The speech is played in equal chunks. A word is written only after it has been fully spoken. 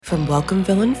From Welcome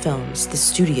Villain Films, the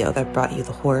studio that brought you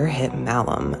the horror hit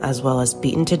Malum, as well as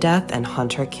Beaten to Death and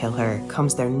Hunt Her Kill Her,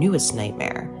 comes their newest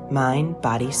nightmare, Mind,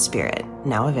 Body, Spirit,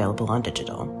 now available on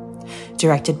digital.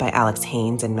 Directed by Alex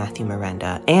Haynes and Matthew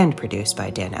Miranda, and produced by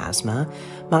Dan Asma,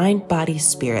 Mind, Body,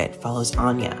 Spirit follows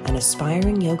Anya, an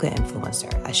aspiring yoga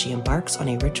influencer, as she embarks on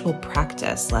a ritual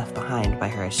practice left behind by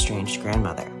her estranged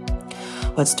grandmother.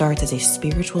 What starts as a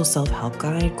spiritual self-help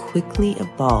guide quickly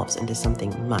evolves into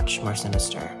something much more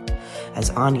sinister. As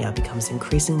Anya becomes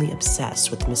increasingly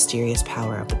obsessed with the mysterious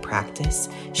power of the practice,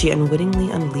 she unwittingly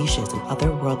unleashes an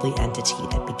otherworldly entity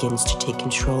that begins to take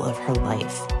control of her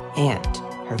life and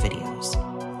her videos.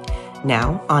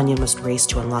 Now, Anya must race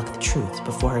to unlock the truth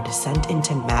before her descent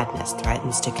into madness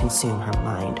threatens to consume her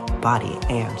mind, body,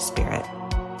 and spirit.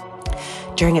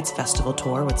 During its festival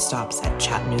tour with stops at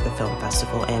Chattanooga Film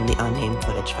Festival and the Unnamed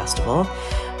Footage Festival,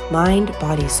 Mind,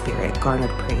 Body, Spirit garnered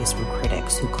praise from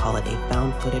critics who call it a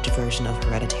found footage version of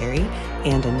Hereditary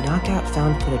and a knockout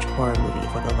found footage horror movie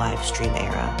for the live stream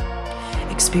era.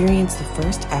 Experience the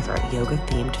first ever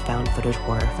yoga-themed found footage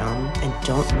horror film and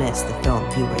don't miss the film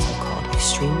viewers have called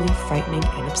extremely frightening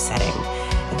and upsetting.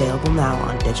 Available now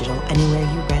on digital anywhere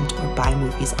you rent or buy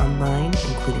movies online,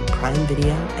 including Prime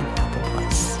Video and Apple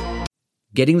Plus.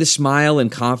 Getting the smile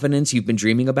and confidence you've been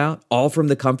dreaming about, all from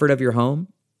the comfort of your home,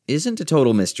 isn't a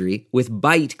total mystery with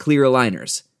Bite Clear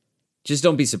Aligners. Just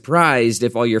don't be surprised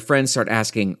if all your friends start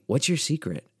asking, "What's your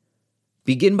secret?"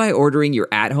 Begin by ordering your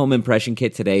at-home impression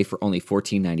kit today for only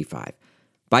 $14.95.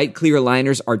 Bite Clear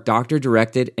Aligners are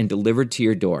doctor-directed and delivered to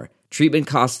your door. Treatment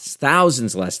costs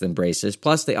thousands less than braces,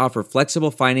 plus they offer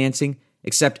flexible financing,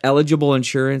 accept eligible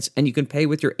insurance, and you can pay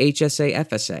with your HSA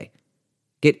FSA.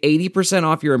 Get 80%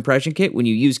 off your impression kit when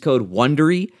you use code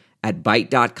WONDERY at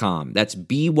Byte.com. That's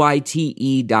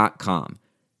BYTE.com.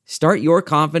 Start your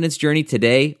confidence journey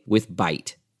today with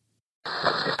Byte.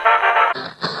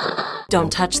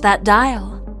 Don't touch that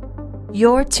dial.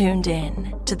 You're tuned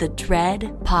in to the Dread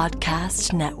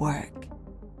Podcast Network.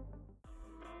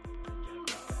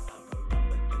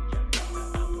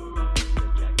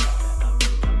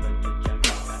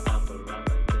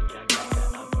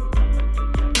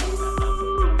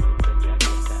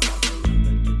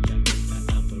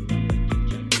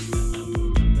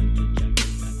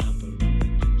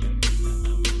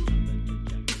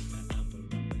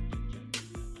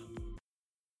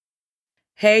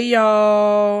 Hey,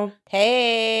 y'all.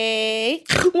 Hey.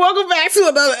 Welcome back to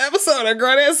another episode of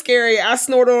Girl That's Scary. I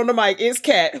snorted on the mic. It's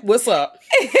Kat. What's up?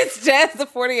 It's Jazz, the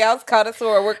 40-ounce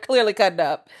connoisseur. We're clearly cutting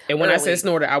up. And when I said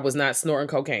snorted, I was not snorting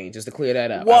cocaine, just to clear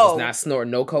that up. Whoa. I was not snorting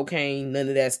no cocaine, none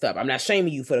of that stuff. I'm not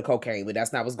shaming you for the cocaine, but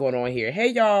that's not what's going on here. Hey,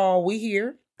 y'all. We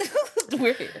here.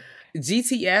 We're here.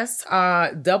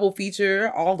 GTS, double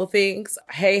feature, all the things.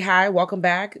 Hey, hi, welcome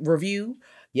back. Review.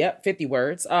 Yep, 50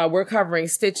 words. We're covering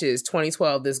Stitches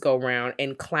 2012 this go round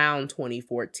and Clown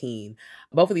 2014.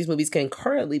 Both of these movies can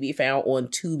currently be found on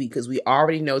Tubi because we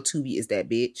already know Tubi is that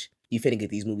bitch. You finna get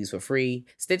these movies for free.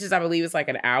 Stitches, I believe, is like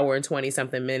an hour and 20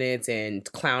 something minutes, and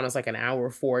Clown is like an hour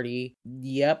 40.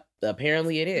 Yep,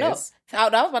 apparently it is. No, I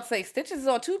was about to say Stitches is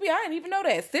on Tubi. I didn't even know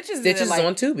that. Stitches is like,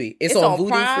 on Tubi. It's on Voodoo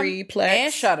Prime Free, Plex,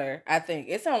 and Shudder. I think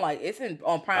it's on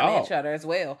on Prime and Shudder as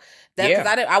well. That's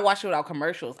because I watched it without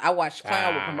commercials. I watched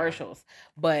Clown with commercials,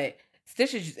 but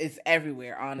Stitches is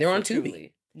everywhere. Honestly, they're on Tubi.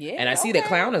 Truly. Yeah, and I see that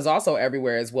Clown is also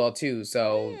everywhere as well too.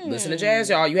 So listen to Jazz,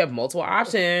 y'all. You have multiple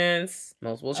options,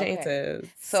 multiple chances.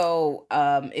 So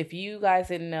if you guys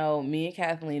didn't know, me and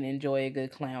Kathleen enjoy a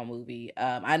good clown movie.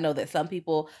 I know that some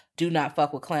people do not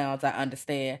fuck with clowns. I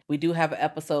understand. We do have an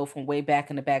episode from way back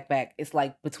in the back. It's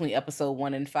like between episode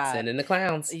 1 and 5. Send in the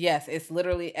clowns. Yes, it's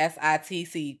literally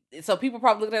SITC. So people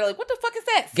probably looking at it like, what the fuck is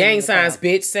that? Gang signs,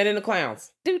 bitch. Send in the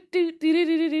clowns. Do do do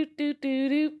do do do do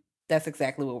do. That's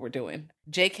exactly what we're doing.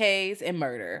 JKs and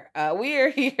murder. We are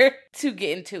here to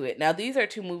get into it. Now, these are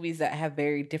two movies that have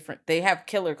very different... They have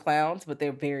killer clowns, but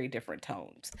they're very different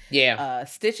tones. Yeah.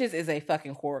 Stitches is a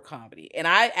fucking horror comedy. And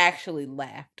I actually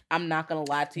laughed. I'm not going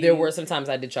to lie to you. There were some times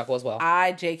I did chuckle as well.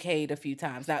 I JK'd a few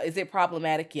times. Now, is it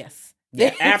problematic? Yes.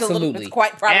 Yeah, absolutely. It's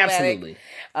quite problematic.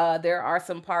 Absolutely. There are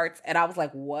some parts, and I was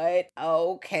like, what?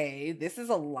 Okay, this is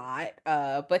a lot.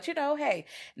 But hey.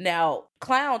 Now,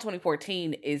 Clown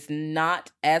 2014 is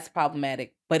not as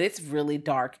problematic, but it's really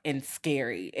dark and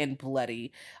scary and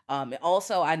bloody. And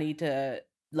also, I need to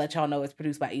let y'all know it's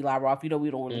produced by Eli Roth. We don't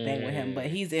really bang with him, but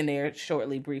he's in there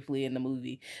briefly in the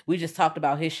movie. We just talked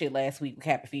about his shit last week with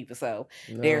Cabin Fever, so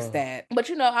there's that.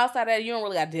 But outside of that, you don't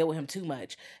really got to deal with him too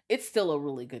much. It's still a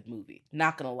really good movie.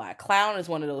 Not gonna lie. Clown is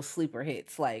one of those sleeper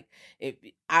hits. Like,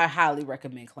 I highly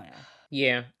recommend Clown.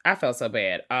 Yeah, I felt so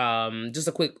bad. Just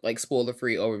a quick, like,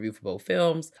 spoiler-free overview for both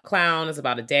films. Clown is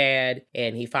about a dad,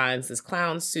 and he finds this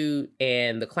clown suit,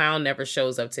 and the clown never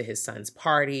shows up to his son's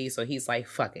party, so he's like,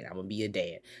 fuck it, I'm gonna be a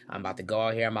dad. I'm about to go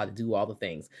out here, I'm about to do all the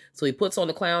things. So he puts on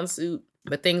the clown suit,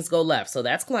 but things go left. So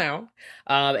that's Clown.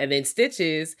 And then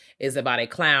Stitches is about a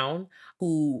clown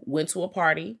who went to a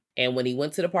party, and when he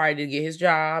went to the party to get his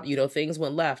job, things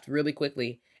went left really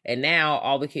quickly, and now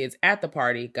all the kids at the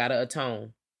party gotta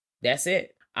atone. That's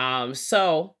it.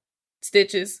 So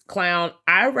Stitches, Clown,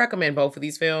 I recommend both of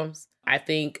these films. I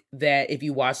think that if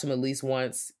you watch them at least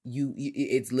once,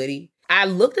 it's litty. I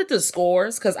looked at the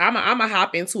scores because I'm a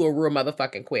hop into a real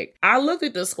motherfucking quick. I looked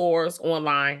at the scores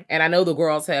online, and I know the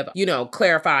girls have,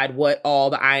 clarified what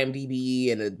all the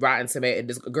IMDb and the Rotten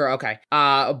Tomatoes, girl, okay.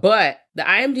 But the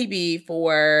IMDb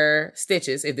for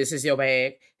Stitches, if this is your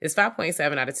bag, is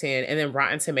 5.7 out of 10. And then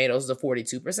Rotten Tomatoes is a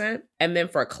 42%. And then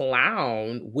for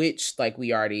Clown, which, like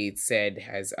we already said,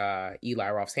 has Eli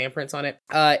Roth's handprints on it,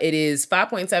 it is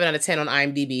 5.7 out of 10 on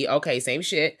IMDb. Okay, same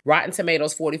shit. Rotten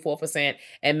Tomatoes, 44%.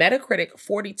 And Metacritic,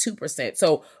 42%.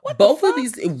 So both of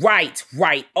these,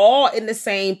 right, all in the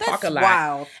same parking lot.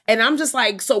 Wow. And I'm just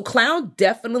like, so Clown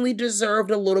definitely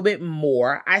deserved a little bit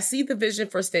more. I see the vision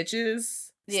for Stitches.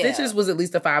 Yeah. Stitches was at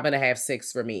least a 5.5,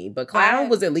 6 for me, but Clown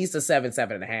was at least a 7,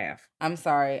 7.5. I'm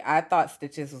sorry. I thought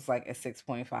Stitches was like a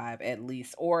 6.5 at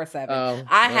least, or a 7.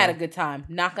 I had a good time.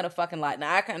 Not gonna fucking lie.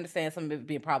 Now I can understand some of it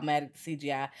being problematic,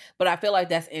 CGI, but I feel like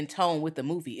that's in tone with the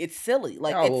movie. It's silly.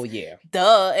 Like,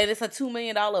 duh, and it's a $2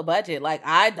 million budget. Like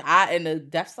and the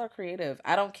Death Star creative.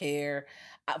 I don't care.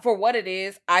 For what it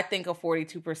is, I think a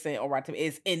 42% on Rotten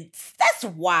Tomatoes that's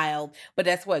wild. But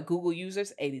that's what Google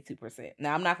users, 82%.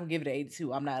 Now I'm not gonna give it an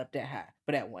 82. I'm not up that high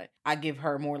for that one. I give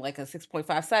her more like a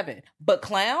 6.57. But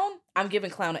Clown, I'm giving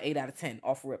Clown an 8 out of 10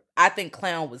 off rip. I think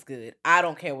Clown was good. I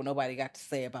don't care what nobody got to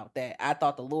say about that. I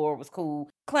thought the lore was cool.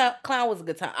 Clown was a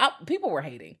good time. People were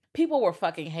hating. People were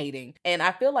fucking hating. And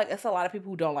I feel like it's a lot of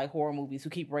people who don't like horror movies who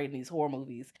keep rating these horror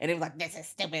movies. And they're like, this is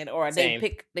stupid. Or they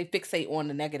fixate on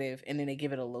the negative and then they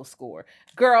give it a low score.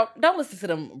 Girl, don't listen to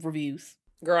them reviews.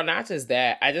 Girl, not just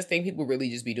that. I just think people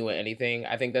really just be doing anything.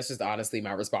 I think that's just honestly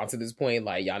my response at this point.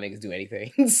 Like, y'all niggas do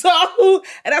anything. So,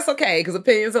 and that's okay, because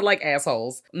opinions are like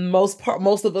assholes. Most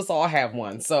of us all have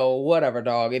one. So, whatever,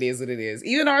 dog. It is what it is.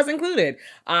 Even ours included.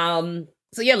 So,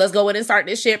 yeah, let's go in and start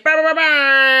this shit.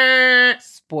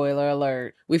 Spoiler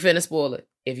alert. We finna spoil it.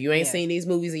 If you ain't seen these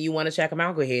movies and you want to check them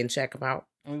out, go ahead and check them out.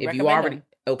 If you already... them.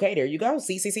 Okay, there you go.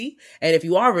 CCC. And if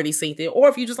you already seen it, or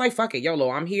if you just like, fuck it,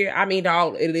 YOLO, I'm here. I mean,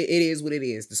 dog, it is what it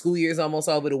is. The school year is almost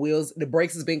over. The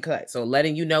brakes has been cut. So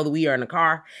letting you know that we are in the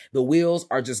car, the wheels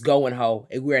are just going, ho,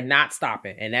 and we are not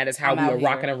stopping. And that is how we are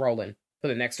rocking and rolling for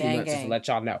the next few months, just to let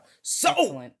y'all know. So,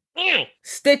 excellent.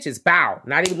 Stitches, bow.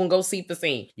 Not even gonna go see the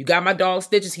scene. You got my dog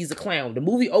Stitches, he's a clown. The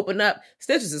movie opened up,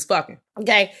 Stitches is fucking.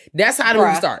 Okay, that's how the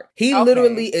movie start. He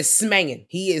literally is smanging.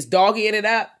 He is dogging it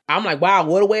up. I'm like, wow,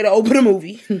 what a way to open a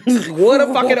movie. What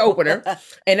a fucking opener.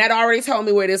 And that already told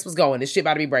me where this was going. This shit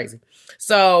about to be crazy.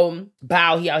 So,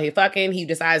 bow, he out here fucking. He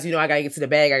decides, I gotta get to the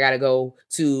bag. I gotta go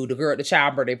to the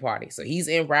child birthday party. So he's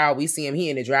en route. We see him. He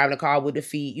in there driving the car with the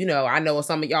feet. I know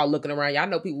some of y'all looking around. Y'all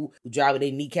know people who drive with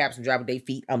their kneecaps and drive with their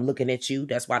feet. I'm looking at you.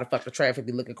 That's why the fuck the traffic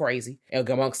be looking crazy,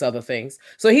 amongst other things.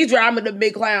 So he's driving the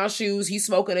big clown shoes. He's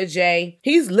smoking a J.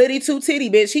 He's litty two titty,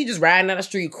 bitch. He just riding down the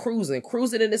street, cruising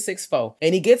in the 6'4".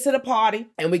 And he gets to the party,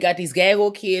 and we got these gaggle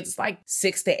kids. It's like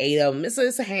 6 to 8 of them.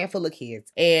 It's a handful of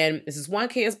kids. And this is one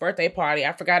kid's birthday party.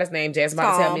 I forgot his name. Jazz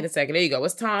about to tell me in a second. There you go.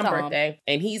 It's Tom's birthday.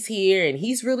 And he's here, and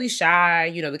he's really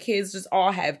shy. The kids just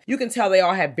all have, you can tell they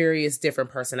all have various different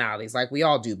personalities, like we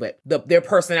all do, but their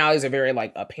personalities are very,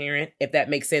 like, apparent, if that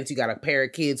makes sense. You got a pair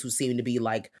of kids who seem to be,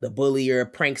 like, the bullier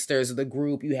pranksters of the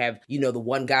group. You have, the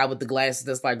one guy with the glasses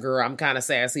that's like, girl, I'm kind of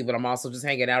sassy, but I'm also just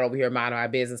hanging out over here minding my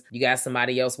business. You got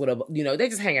somebody else with a, they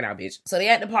just hanging out, bitch. So they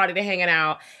at the party, they're hanging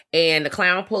out, and the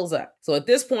clown pulls up. So at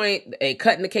this point, they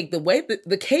cutting the cake. The way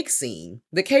the cake scene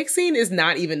is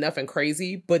not even nothing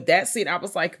crazy, but that scene, I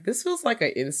was like, this feels like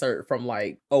an insert from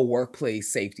like a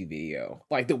workplace safety video,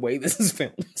 like the way this is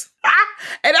filmed.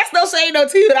 And that's no shade, no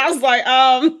tea. But I was like,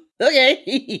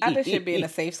 okay. I think it should be in a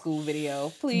safe school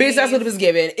video, please. Bitch, that's what it was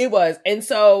given. It was. And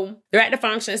so they're at the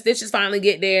function. Stitches finally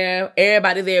get there.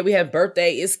 Everybody there. We have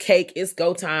birthday. It's cake. It's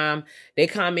go time. They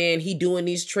come in. He doing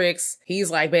these tricks.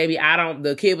 He's like, baby,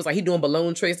 the kid was like, he doing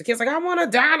balloon tricks. The kid's like, I want a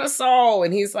dinosaur.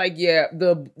 And he's like, yeah,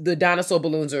 the dinosaur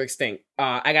balloons are extinct.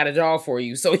 I got a dog for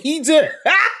you. So he's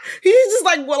just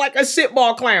like, well, like a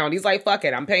shitball clown. He's like, fuck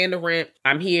it. I'm paying the rent.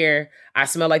 I'm here. I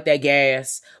smell like that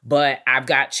gas, but I've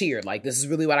got cheer. Like, this is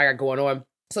really what I got going on.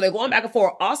 So they're going back and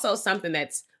forth. Also, something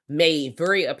that's made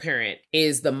very apparent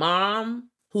is the mom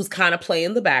who's kind of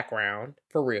playing the background,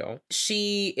 for real.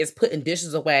 She is putting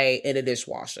dishes away in a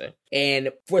dishwasher.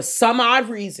 And for some odd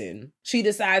reason, she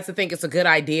decides to think it's a good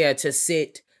idea to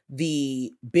sit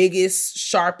the biggest,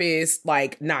 sharpest,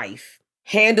 knife,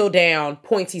 handle down,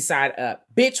 pointy side up.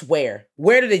 Bitch, where?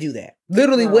 Where did they do that?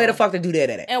 Literally, Girl. Where the fuck they do that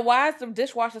at? And why is the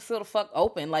dishwasher still the fuck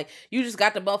open? Like, you just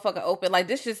got the motherfucker open. Like,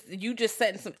 you just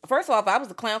setting some... First of all, if I was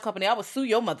the clown company, I would sue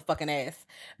your motherfucking ass.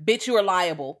 Bitch, you are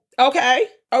liable. Okay.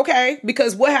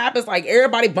 Because what happens,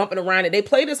 everybody bumping around it. They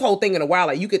play this whole thing in a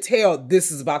while. You could tell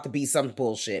this is about to be some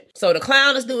bullshit. So the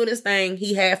clown is doing his thing.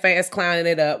 He half-ass clowning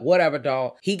it up. Whatever,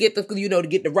 dog. He get to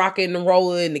get the rocking and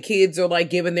rolling. The kids are,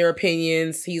 giving their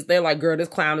opinions. They're like, girl, this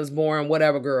clown is boring.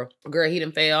 Whatever, girl. Girl, he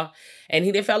didn't fail. And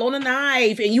he didn't fell on a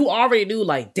knife. And you already knew,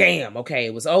 damn, okay,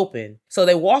 it was open. So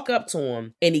they walk up to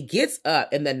him and he gets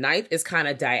up and the knife is kind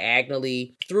of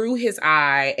diagonally through his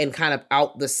eye and kind of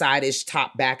out the side-ish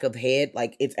top back of the head.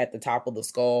 It's at the top of the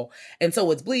skull. And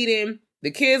so it's bleeding.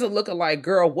 The kids are looking like,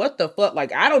 girl, what the fuck?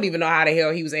 I don't even know how the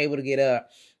hell he was able to get up.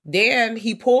 Then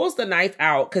he pulls the knife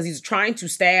out because he's trying to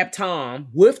stab Tom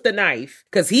with the knife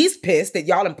because he's pissed that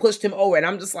y'all done pushed him over. And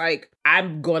I'm just like,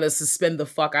 I'm going to suspend the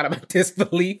fuck out of my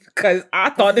disbelief because I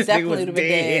thought this nigga was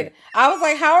dead. I was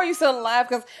like, how are you still alive?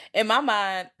 Because in my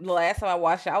mind, the last time I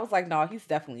watched it, I was like, no, he's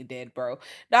definitely dead, bro.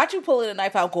 Not you pulling a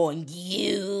knife out going,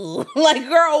 you.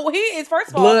 Girl, he is, first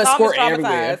of all, blood Tom is traumatized.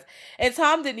 Everywhere. And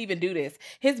Tom didn't even do this.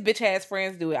 His bitch-ass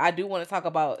friends do it. I do want to talk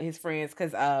about his friends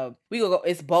because we gonna go,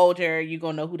 it's Bulger. You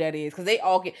gonna know who that is because they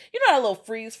all get, that little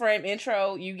freeze frame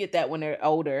intro? You get that when they're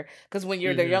older because when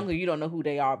they're younger, you don't know who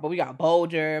they are. But we got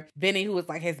Bulger, Vinny, who is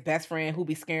his best friend who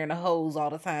be scaring the hoes all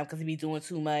the time because he be doing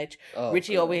too much.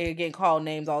 Richie over here getting called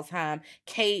names all the time.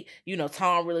 Kate,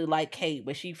 Tom really liked Kate,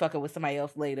 but she fucking with somebody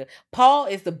else later. Paul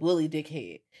is the bully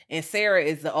dickhead. And Sarah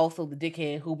is also the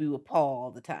dickhead who be with Paul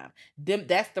all the time.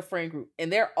 That's the friend group. And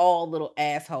they're all little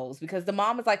assholes because the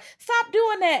mom is like, stop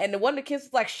doing that. And the one of the kids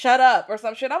was like, shut up or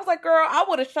some shit. I was like, girl, I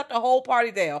would have shut the whole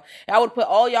party down. And I would have put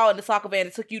all y'all in the soccer van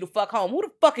and took you to fuck home. Who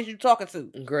the fuck is you talking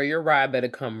to? Girl, your ride better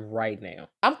come right now.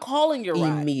 I'm calling your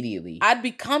ride. Immediately. I'd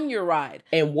become your ride.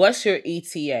 And what's your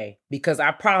ETA? Because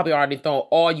I probably already thrown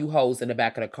all you hoes in the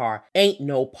back of the car. Ain't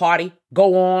no party.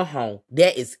 Go on home.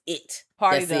 That is it.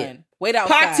 Party That's done. it. Wait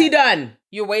outside. Party done.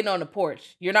 You're waiting on the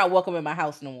porch. You're not welcome in my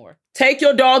house no more. Take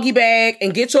your doggy bag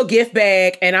and get your gift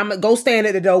bag, and I'm gonna go stand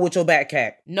at the door with your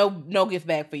backpack. No gift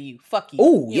bag for you. Fuck you.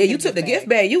 Ooh, yeah, you took the gift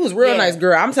bag. You was real nice,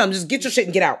 girl. I'm telling you, just get your shit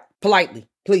and get out. Politely,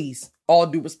 please. All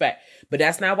due respect. But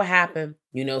that's not what happened.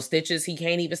 Stitches, he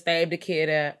can't even stab the kid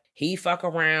up. He fuck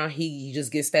around. He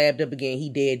just gets stabbed up again. He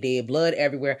dead. Blood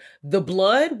everywhere. The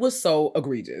blood was so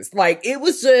egregious. It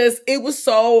was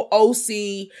so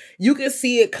OC. You could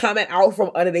see it coming out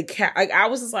from under the cat. I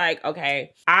was just like,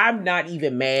 okay, I'm not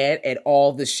even mad at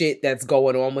all the shit that's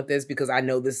going on with this because I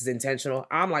know this is intentional.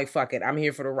 I'm like, fuck it. I'm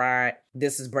here for the ride.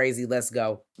 This is brazy. Let's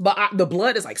go. But the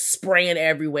blood is spraying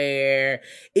everywhere.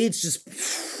 It's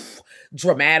just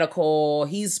dramatical.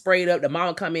 He's sprayed up. The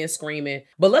mama come in screaming.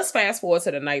 But let's fast forward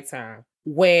to the nighttime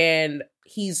when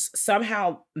he's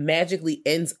somehow magically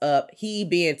he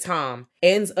being Tom,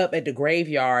 ends up at the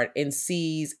graveyard and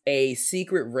sees a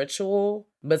secret ritual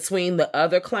between the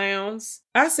other clowns.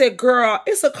 I said, girl,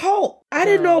 it's a cult. I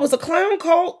didn't know it was a clown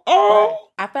cult. Oh.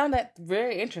 I found that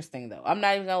very interesting, though. I'm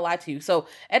not even going to lie to you. So,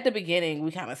 at the beginning,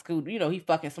 we kind of schooled, he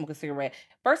fucking smoked a cigarette.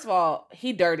 First of all,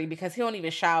 he dirty because he don't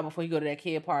even shower before he go to that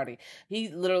kid party. He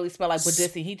literally smell like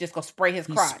Badissi. He just go spray his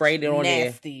crotch. He sprayed it on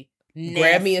Nasty. there.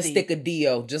 Grab me a stick of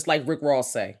Dio, just like Rick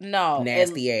Ross say. No.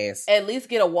 Nasty ass. At least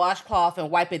get a washcloth and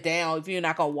wipe it down if you're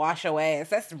not going to wash your ass.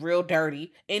 That's real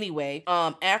dirty. Anyway,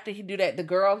 after he do that, the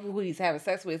girl who he's having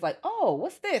sex with is like, oh,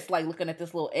 what's this? Looking at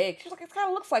this little egg. She's like, it kind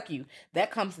of looks like you.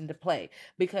 That comes into play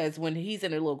because when he's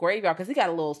in a little graveyard, because he got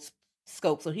a little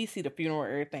scope, so he see the funeral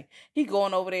and everything. He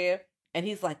going over there. And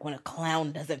he's like, when a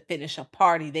clown doesn't finish a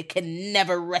party, they can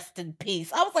never rest in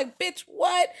peace. I was like, bitch,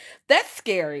 what? That's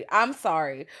scary. I'm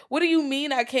sorry. What do you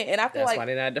mean I can't? And I feel that's why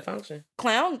they're not to function.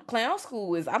 Clown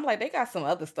school is, I'm like, they got some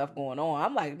other stuff going on.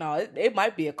 I'm like, no, it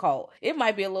might be a cult. It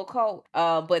might be a little cult.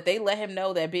 But they let him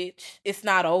know that, bitch, it's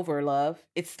not over, love.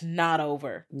 It's not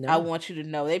over. No. I want you to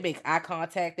know. They make eye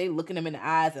contact. They looking him in the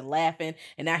eyes and laughing.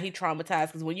 And now he traumatized.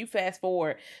 Because when you fast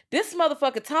forward, this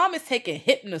motherfucker, Tom is taking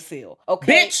Hypnosil.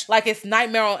 Okay? Bitch! It's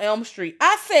Nightmare on Elm Street.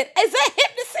 I said, is that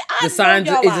Hypnosil? The sign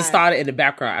just started in the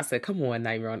background. I said, come on,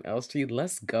 Nightmare on Elm Street.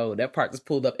 Let's go. That part just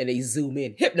pulled up and they zoom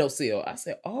in. Hypnosil. I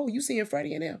said, oh, you seeing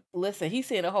Freddie and them. Listen, he's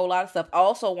seeing a whole lot of stuff. I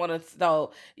also want to know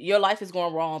your life is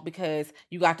going wrong because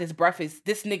you got this breakfast.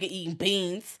 This nigga eating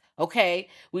beans Okay,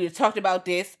 we have talked about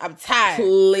this. I'm tired.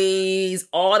 Please,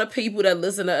 all the people that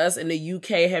listen to us in the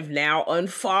UK have now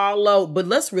unfollowed. But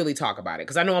let's really talk about it,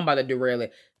 because I know I'm about to derail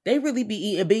it. They really be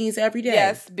eating beans every day.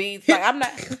 Yes, beans. Like, I'm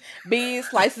not beans,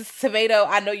 slices, tomato.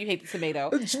 I know you hate the tomato.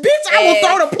 Bitch, I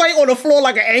will throw the plate on the floor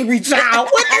like an angry child.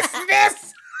 What is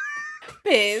this?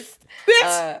 Pissed.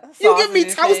 Bitch, you give me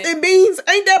toast and beans?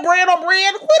 Ain't that bread on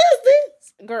bread? What is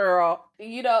this? Girl,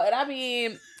 you know, and I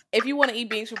mean, if you want to eat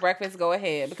beans for breakfast, go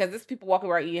ahead. Because there's people walking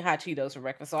around eating hot Cheetos for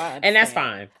breakfast, so I understand. And that's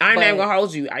fine. I'm not even gonna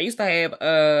hold you. I used to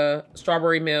have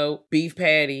strawberry milk, beef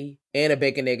patty, and a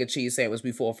bacon, egg, and cheese sandwich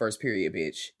before first period,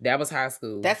 bitch. That was high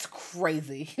school. That's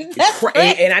crazy.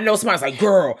 And I know somebody's like,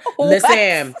 girl,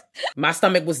 listen, my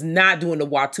stomach was not doing the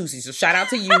Watusi. So shout out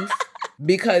to you.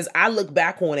 Because I look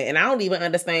back on it and I don't even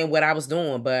understand what I was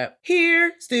doing. But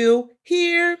here,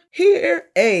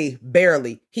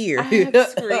 barely here. I'm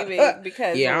screaming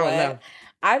because I don't know.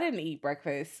 I didn't eat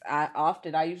breakfast.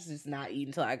 I used to just not eat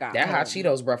until I got that home. hot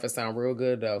Cheetos breakfast sound real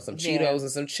good though. Some Cheetos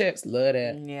and some chips, love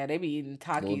that. Yeah, they be eating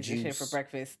Takis and shit for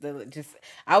breakfast.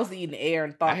 I was eating air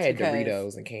and thoughts. I had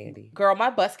Doritos and candy. Girl, my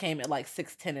bus came at like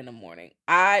 6:10 in the morning.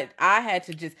 I had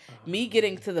to just me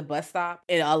getting to the bus stop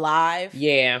and alive.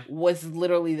 Yeah, was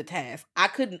literally the task. I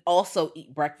couldn't also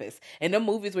eat breakfast. And the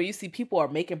movies where you see people are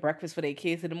making breakfast for their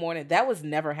kids in the morning, that was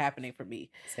never happening for me.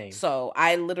 Same. So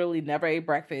I literally never ate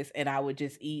breakfast, and I would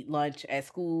just eat lunch at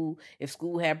school. If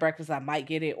school had breakfast, I might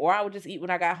get it, or I would just eat when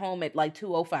I got home at like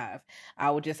 2:05.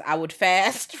 I would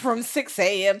fast from 6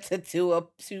 a.m. to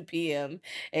 2 p.m.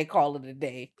 and call it a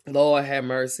day. Lord have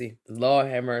mercy.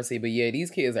 But yeah,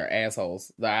 these kids are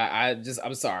assholes.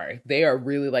 I'm sorry. They are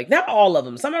really like, not all of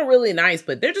them. Some are really nice,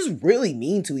 but they're just really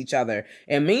mean to each other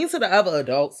and mean to the other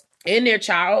adults in their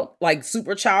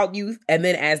super child youth. And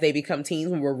then as they become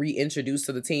teens, when we're reintroduced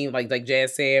to the team, like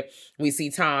Jazz said, we see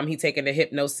Tom, he taking the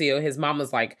hypno seal. His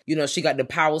mama's like, she got the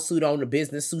power suit on, the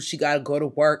business suit. She got to go to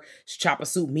work. She chopper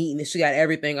suit meeting, and she got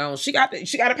everything on. She got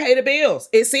to pay the bills.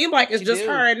 It seemed like it's just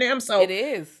her and them. So it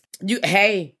is.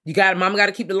 Mama got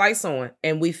to keep the lights on,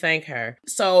 and we thank her.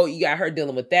 So you got her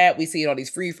dealing with that. We see all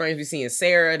these free frames. We seeing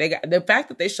Sarah. They got the fact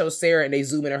that they show Sarah and they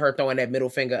zoom in on her throwing that middle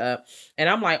finger up, and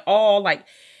I'm like,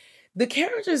 the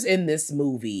characters in this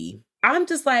movie, I'm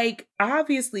just like,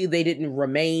 obviously they didn't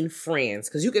remain friends,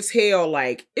 because you could tell,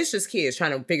 like, it's just kids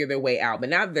trying to figure their way out. But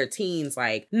now that they're teens,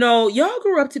 like, no, y'all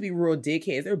grew up to be real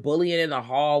dickheads. They're bullying in the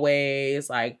hallways.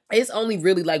 Like, it's only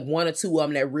really like one or two of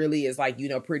them that really is like,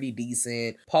 pretty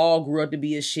decent. Paul grew up to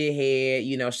be a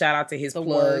shithead. Shout out to his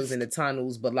plugs in the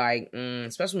tunnels. But like,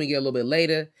 especially when we get a little bit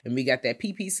later and we got that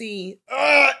PPC,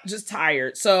 just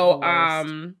tired. So,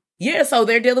 yeah, so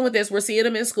they're dealing with this. We're seeing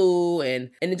them in school, and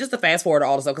just to fast forward to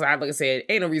all the stuff, because like I said,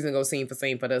 ain't no reason to go scene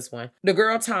for this one. The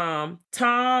girl, Tom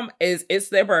it's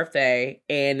their birthday,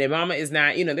 and their mama is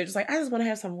not, they're just like, I just want to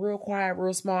have some real quiet,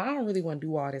 real small. I don't really want to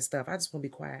do all this stuff. I just want to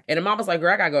be quiet. And the mama's like,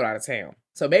 girl, I got to go out of town.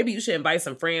 So maybe you should invite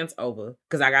some friends over,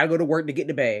 because I got to go to work to get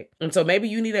the bag. And so maybe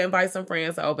you need to invite some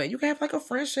friends over, and you can have like a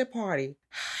friendship party.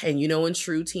 And in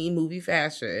true teen movie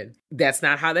fashion, that's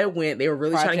not how that went. They were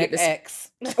really trying to get this.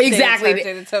 X. Exactly. They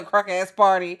turned it into a crock ass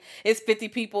party. It's 50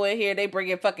 people in here. They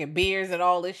bringing fucking beers and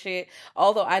all this shit.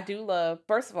 Although I do love,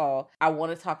 first of all, I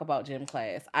want to talk about gym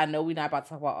class. I know we're not about to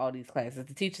talk about all these classes.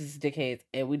 The teachers is dickheads,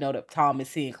 and we know that Tom is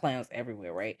seeing clowns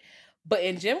everywhere, right? But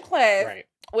in gym class, right,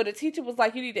 when the teacher was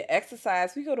like, you need to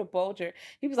exercise, we go to Bolger.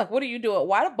 He was like, what are you doing?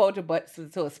 Why the Bolger butts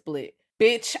into a split?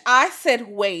 Bitch, I said,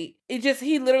 wait.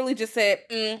 He literally just said,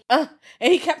 and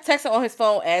he kept texting on his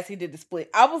phone as he did the split.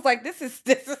 I was like, this is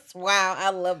wow. I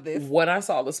love this. When I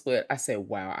saw the split, I said,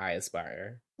 wow, I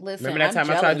aspire. Listen, remember that time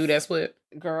I tried to do that split?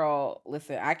 Girl,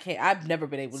 listen, I can't. I've never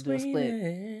been able to do a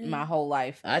split my whole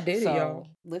life. I did it, y'all.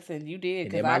 Listen, you did.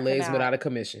 And then my legs went out of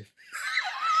commission.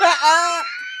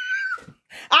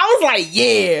 I was like,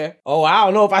 yeah. Oh, I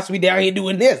don't know if I should be down here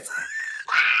doing this.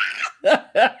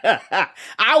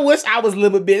 I wish I was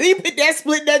little bit. He put that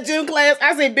split in that gym class.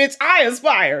 I said, bitch, I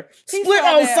aspire. Split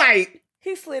on sight.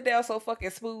 He slid down so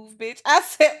fucking smooth, bitch. I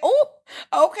said, oh,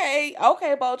 okay,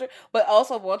 Bolger. But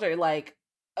also, Bolger, like,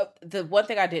 the one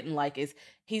thing I didn't like is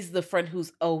he's the friend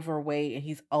who's overweight and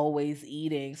he's always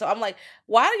eating. So I'm like,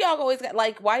 why do y'all always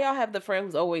why y'all have the friend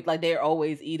who's always like they're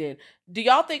always eating? Do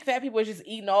y'all think fat people are just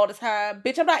eating all the time?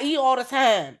 Bitch, I'm not eating all the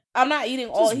time. I'm not eating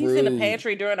all. He's in the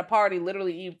pantry during a party,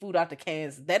 literally eating food out the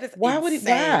cans. That is why insane. would he?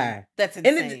 Why? That's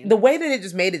insane. And the way that it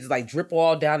just made it just like drip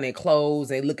all down their clothes.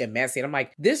 They looking messy. And I'm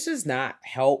like, this does not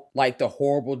help like the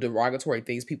horrible derogatory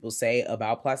things people say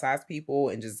about plus size people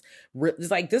and just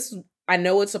like this. I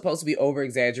know it's supposed to be over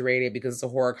exaggerated because it's a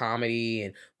horror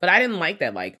comedy, but I didn't like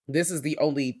that. Like, this is the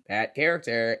only bad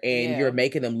character, and you're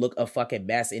making them look a fucking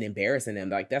mess and embarrassing them.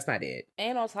 Like, that's not it.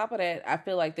 And on top of that, I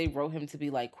feel like they wrote him to be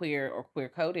like queer or queer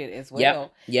coded as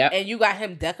well. Yep. And you got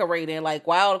him decorating like,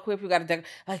 why all the queer people got to decorate?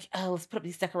 Like, oh, let's put up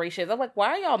these decorations. I'm like, why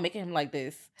are y'all making him like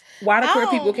this? Why the queer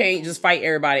people can't just fight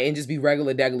everybody and just be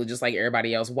regular degular just like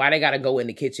everybody else? Why they got to go in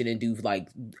the kitchen and do like,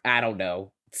 I don't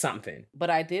know, something? But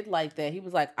I did like that. He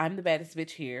was like, I'm the baddest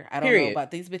bitch here. I don't know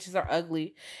about these bitches are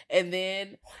ugly. And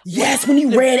then when he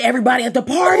read everybody at the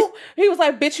party, he was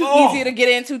like, bitch, you easier to get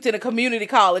into to the community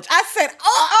college. I said,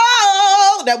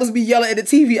 that was me yelling at the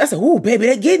TV. I said, oh, baby,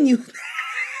 they're getting you.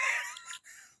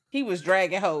 He was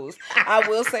dragging hoes. I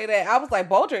will say that. I was like,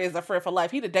 Bulger is a friend for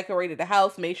life. He'd have decorated the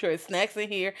house, made sure it's snacks in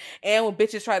here. And when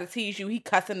bitches try to tease you, he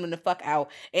cussing them the fuck out.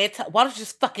 And why don't you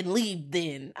just fucking leave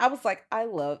then? I was like, I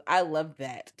love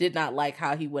that. Did not like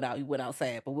how he went out. He went out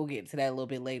sad, but we'll get into that a little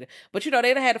bit later. But they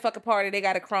done had a fucking party. They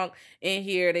got a crunk in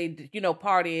here. They,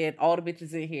 partying. All the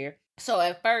bitches in here. So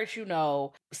at first,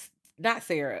 not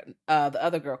Sarah, the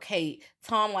other girl, Kate.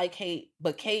 Tom like Kate,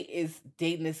 but Kate is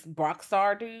dating this rock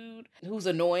star dude who's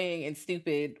annoying and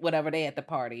stupid, whatever, they at the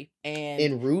party.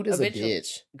 And rude as a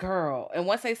bitch. Girl. And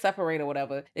once they separate or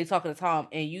whatever, they talking to Tom,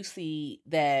 and you see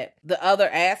that the other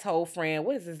asshole friend,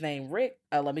 what is his name? Rick?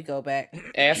 Let me go back.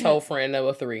 Asshole friend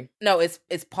number 3. No, it's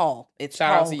Paul. It's Shout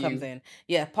Paul out to who comes you. in.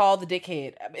 Yeah, Paul the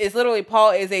dickhead. It's literally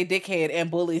Paul is a dickhead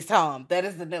and bullies Tom. That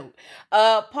is the note.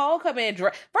 Paul come in.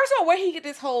 First of all, where he get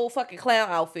this whole fucking clown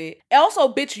outfit?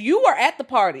 Also, bitch, you were at the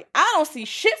party. I don't see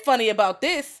shit funny about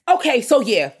this. Okay, so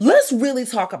yeah, let's really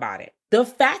talk about it. The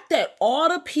fact that all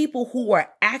the people who were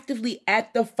actively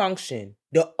at the function,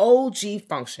 the OG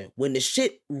function, when the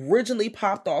shit originally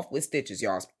popped off with Stitches,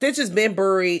 y'all. Stitches been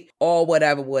buried or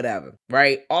whatever,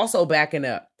 right? Also backing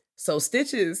up. So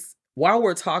Stitches, while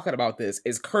we're talking about this,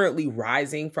 is currently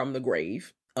rising from the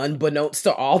grave, unbeknownst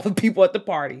to all the people at the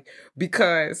party,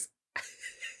 because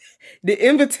the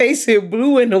invitation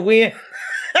blew in the wind.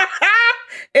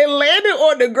 It landed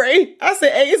on the grave. I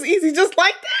said, hey, it's easy just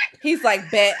like that. He's like,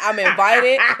 bet I'm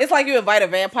invited. It's like you invite a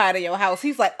vampire to your house.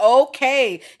 He's like,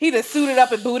 okay. He just suited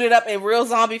up and booted up in real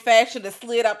zombie fashion and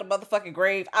slid out the motherfucking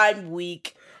grave. I'm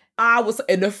weak.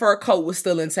 And the fur coat was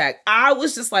still intact. I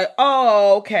was just like,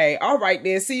 oh, okay. All right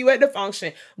then. See you at the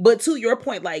function. But to your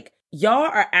point, like, y'all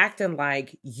are acting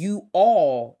like you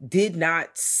all did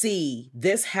not see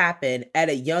this happen at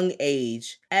a young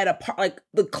age at a like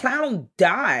the clown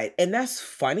died, and that's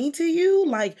funny to you.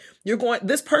 Like, you're going,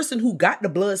 this person who got the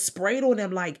blood sprayed on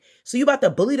them, like, so you about to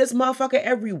bully this motherfucker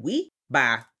every week?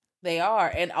 Bye. They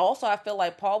are. And also, I feel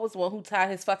like Paul was the one who tied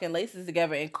his fucking laces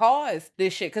together and caused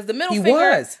this shit. Because the middle finger,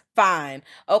 was fine.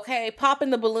 Okay,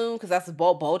 popping the balloon, because that's a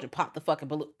bulge and pop the fucking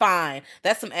balloon. Fine.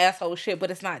 That's some asshole shit,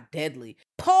 but it's not deadly.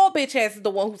 Paul bitch ass is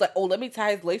the one who's like, oh, let me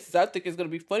tie his laces. I think it's going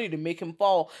to be funny to make him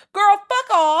fall. Girl,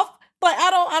 fuck off. Like,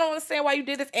 I don't understand why you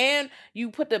did this. And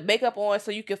you put the makeup on so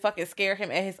you could fucking scare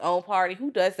him at his own party. Who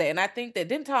does that? And I think that,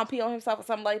 didn't Tom pee on himself or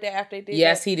something like that after they did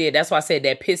Yes, that? he did. That's why I said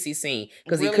that pissy scene.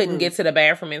 Because Really he couldn't rude. get to the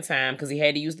bathroom in time because he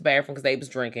had to use the bathroom because they was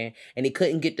drinking. And he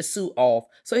couldn't get the suit off.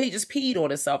 So he just peed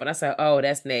on himself. And I said, oh,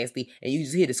 that's nasty. And you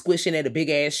just hear the squishing of the big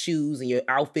ass shoes and your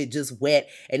outfit just wet.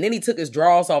 And then he took his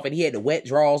drawers off and he had the wet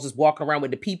drawers just walking around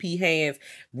with the pee-pee hands.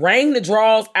 Wrang the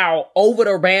drawers out over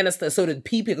the banister so the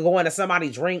pee-pee could go into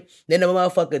somebody's drink. Then the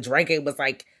motherfucker drank it, was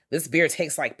like, this beer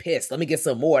tastes like piss. Let me get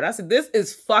some more. And I said, this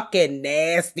is fucking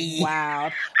nasty.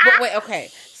 Wow. But wait, okay.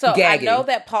 So Gagging. I know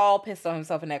that Paul pissed on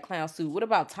himself in that clown suit. What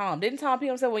about Tom? Didn't Tom pee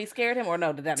on himself when he scared him? Or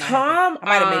no, did that not Tom, happen? I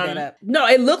might have made that up. No,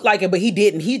 it looked like it, but he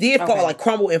didn't. He did fall, Okay. like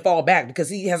crumble and fall back because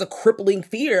he has a crippling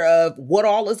fear of what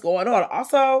all is going on.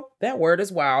 Also, that word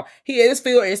is wild. His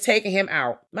fear is taking him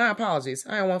out. My apologies.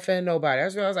 I don't want to offend nobody.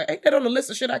 That's why I was like, ain't that on the list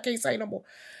of shit I can't say no more.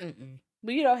 Mm-mm.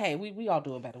 But hey, we all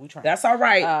doing better. We trying. That's all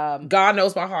right. God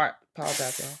knows my heart.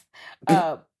 Apologize,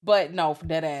 y'all. But no, for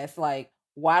that ass, like,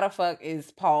 why the fuck is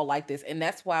Paul like this? And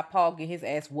that's why Paul get his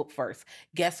ass whooped first.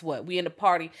 Guess what? We in the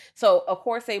party. So, of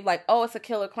course, they like, oh, it's a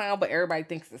killer clown, but everybody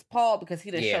thinks it's Paul because he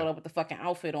done showed up with the fucking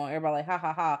outfit on. Everybody like, ha,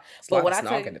 ha, ha. But when I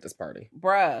tell you, at this party,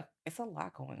 bruh, it's a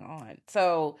lot going on.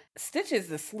 So, Stitches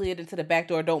just slid into the back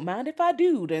door. Don't mind if I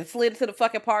do. Then slid into the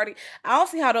fucking party. I don't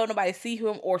see how don't nobody see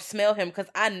him or smell him because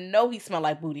I know he smelled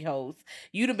like booty holes.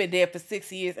 You'd have been dead for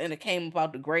 6 years and it came up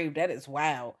out the grave. That is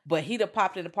wild. But he'd have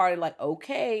popped in the party like,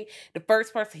 okay. The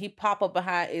first person he pop up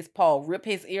behind is Paul. Rip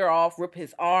his ear off, rip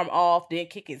his arm off, then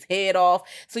kick his head off.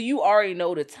 So you already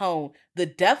know the tone. The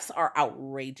deaths are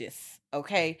outrageous.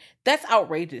 Okay, that's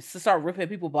outrageous to start ripping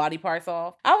people's body parts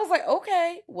off. I was like,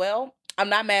 okay, well, I'm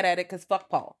not mad at it because fuck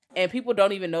Paul. And people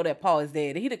don't even know that Paul is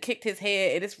dead. He'd have kicked his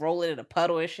head and it's rolling in a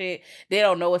puddle and shit. They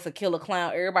don't know it's a killer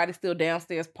clown. Everybody's still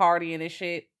downstairs partying and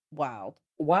shit. Wild.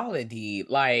 Wild indeed.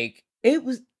 Like,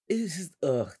 it's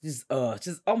just,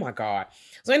 oh my God.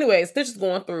 So anyway, Stitch is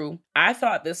going through. I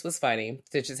thought this was funny.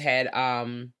 Stitches had,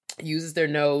 uses their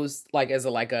nose like as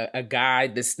a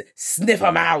guide to sniff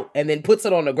them out and then puts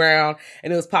it on the ground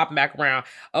and it was popping back around.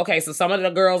 Okay, so some of the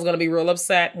girls are going to be real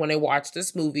upset when they watch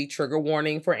this movie. Trigger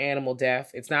warning for animal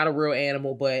death. It's not a real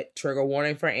animal, but trigger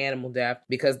warning for animal death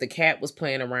because the cat was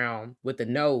playing around with the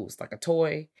nose like a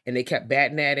toy and they kept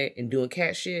batting at it and doing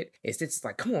cat shit. And Stitch is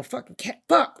like, come on, fucking cat,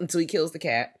 fuck, until he kills the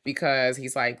cat because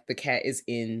he's like, the cat is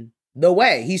in the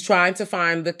way. He's trying to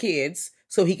find the kids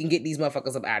so he can get these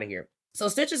motherfuckers up out of here. So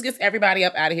Stitches gets everybody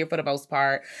up out of here for the most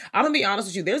part. I'm gonna be honest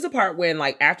with you. There's a part when,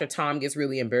 like, after Tom gets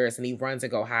really embarrassed and he runs and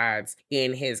go hides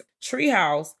in his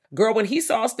treehouse. Girl, when he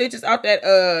saw Stitches out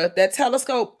that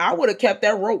telescope, I would have kept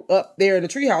that rope up there in the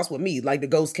treehouse with me. Like, the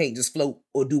ghost can't just float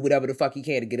or do whatever the fuck he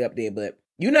can to get up there. But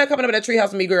you're not coming up in that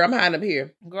treehouse with me, girl. I'm hiding up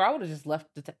here. Girl, I would have just left.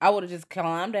 I would have just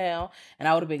climbed down and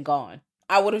I would have been gone.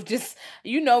 I would have just,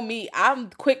 you know me, I'm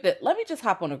quick to, let me just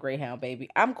hop on a Greyhound, baby.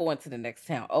 I'm going to the next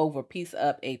town over, peace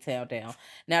up, a town down.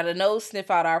 Now, the nose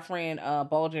sniff out our friend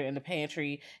Bulger in the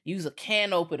pantry, use a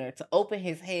can opener to open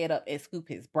his head up and scoop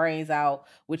his brains out,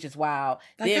 which is wild.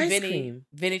 Like then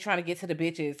Vinny trying to get to the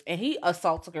bitches, and he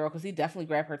assaults a girl because he definitely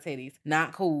grabbed her titties.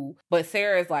 Not cool. But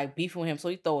Sarah is like beefing with him, so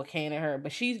he throw a can at her,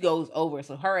 but she goes over,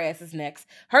 so her ass is next.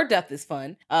 Her death is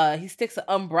fun. He sticks an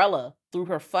umbrella through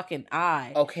her fucking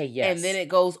eye. Okay, yes. And then it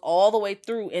goes all the way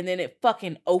through and then it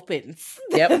fucking opens.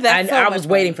 Yep. I was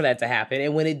waiting for that to happen.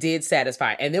 And when it did,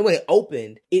 satisfy. And then when it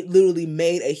opened, it literally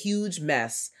made a huge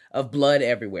mess of blood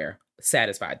everywhere.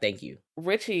 Satisfied. Thank you.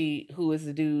 Richie, who is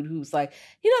the dude who's like,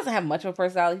 he doesn't have much of a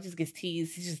personality. He just gets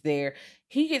teased. He's just there.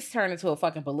 He gets turned into a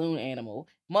fucking balloon animal.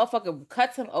 Motherfucker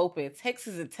cuts him open, takes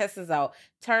his intestines out,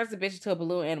 turns the bitch into a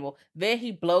balloon animal. Then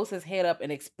he blows his head up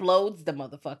and explodes the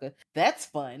motherfucker. That's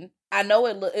fun. I know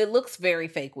it looks very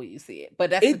fake when you see it, but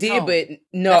that's it the did. tone. But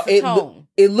no,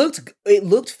 it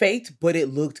looked faked, but it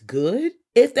looked good.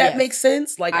 If that makes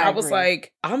sense. Like, I was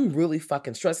like, I'm really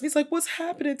fucking stressed. And he's like, what's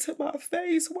happening to my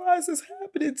face? Why is this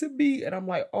happening to me? And I'm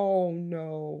like, oh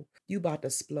no, you about to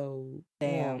explode.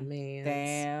 Damn, oh,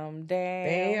 man.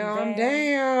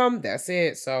 Damn. That's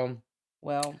it. So,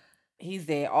 well, he's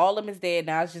dead. All of them is dead.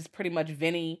 Now it's just pretty much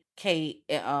Vinny, Kate,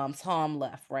 and Tom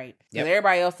left, right? Because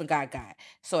everybody else got.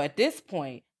 So at this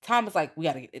point, Tom is like, we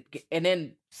gotta get, and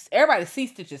then everybody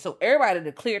sees Stitches, so everybody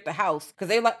that cleared the house because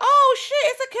they like, oh shit,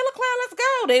 it's a killer clown, let's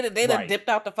go. They done dipped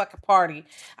out the fucking party.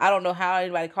 I don't know how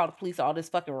anybody called the police. All this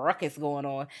fucking ruckus going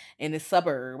on in this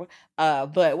suburb,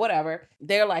 but whatever.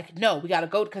 They're like, no, we gotta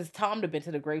go because Tom had been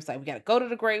to the gravesite. We gotta go to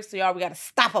the grave, so y'all, we gotta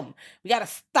stop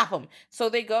him. So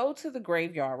they go to the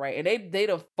graveyard, right? And they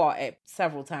done fought at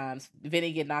several times.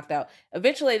 Vinny get knocked out.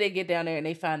 Eventually, they get down there and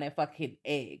they find that fucking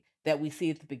egg that we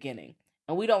see at the beginning.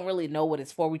 And we don't really know what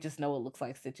it's for. We just know it looks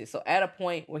like Stitches. So at a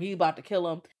point where he's about to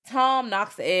kill him, Tom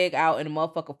knocks the egg out and the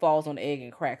motherfucker falls on the egg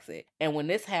and cracks it. And when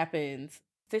this happens,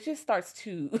 Stitches starts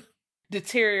to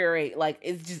deteriorate. Like,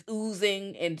 it's just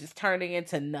oozing and just turning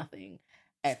into nothing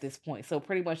at this point. So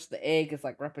pretty much the egg is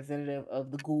like representative of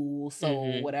the ghoul,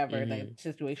 soul, whatever that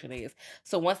situation is.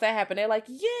 So once that happened, they're like,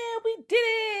 yeah, we did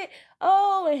it.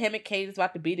 Oh, and him and Kate is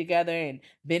about to be together and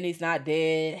Benny's not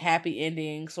dead. Happy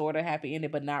ending, sort of happy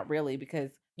ending, but not really, because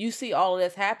you see all of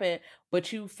this happen,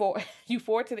 but you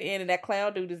forward to the end and that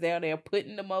clown dude is down there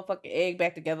putting the motherfucking egg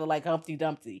back together like Humpty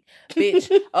Dumpty.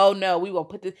 Bitch, oh no, we gonna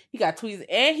put this, he got tweezers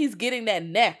and he's getting that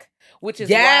neck, which is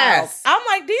wild. I'm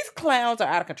like, these clowns are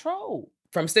out of control.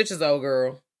 From Stitches, old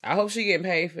girl. I hope she getting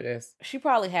paid for this. She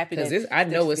probably happy that I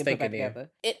know it's thinking there.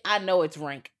 I know it's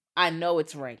rank.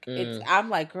 I'm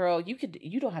like, girl, you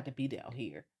don't have to be down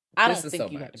here. I don't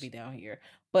think you have to be down here.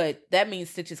 But that means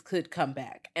Stitches could come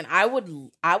back. And I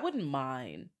wouldn't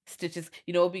mind Stitches.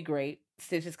 You know, it'd be great.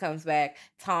 Stitches comes back.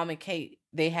 Tom and Kate,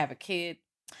 they have a kid.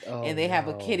 And they have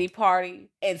a kitty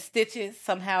party. And Stitches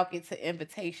somehow gets an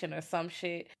invitation or some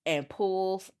shit and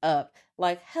pulls up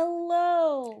like,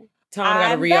 hello. Tom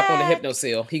got to re-up on the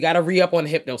hypno-seal. He got to re-up on the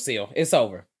hypno-seal. It's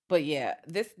over. But yeah,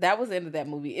 that was the end of that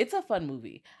movie. It's a fun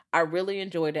movie. I really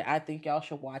enjoyed it. I think y'all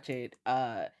should watch it.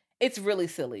 It's really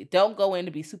silly. Don't go in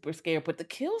to be super scared, but the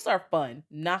kills are fun.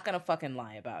 Not gonna fucking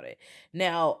lie about it.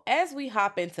 Now, as we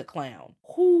hop into Clown.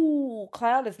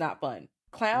 Clown is not fun.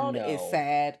 Clown is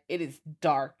sad. It is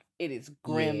dark. It is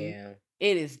grim. Yeah.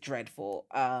 It is dreadful.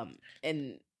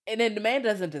 And then the man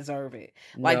doesn't deserve it.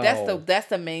 Like, that's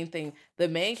the main thing. The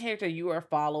main character you are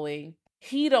following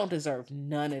He don't deserve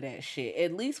none of that shit.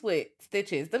 At least with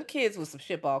Stitches, them kids was some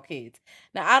shitball kids.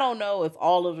 Now I don't know if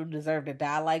all of them deserve to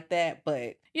die like that,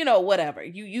 but you know, whatever.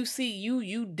 You see,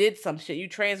 you did some shit. You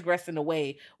transgressed in a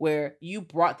way where you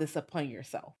brought this upon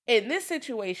yourself. In this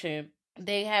situation,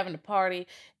 they having a party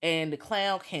and the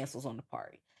clown cancels on the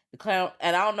party. The clown,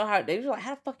 and I don't know how, they were like,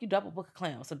 how the fuck you double book a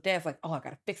clown? So dad's like, oh, I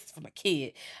gotta fix this for my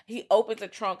kid. He opens the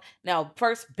trunk. Now,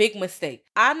 first big mistake.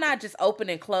 I'm not just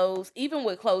opening clothes, even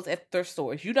with clothes at thrift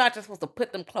stores. You're not just supposed to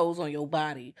put them clothes on your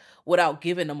body without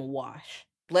giving them a wash.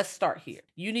 Let's start here.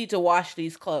 You need to wash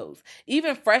these clothes.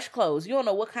 Even fresh clothes. You don't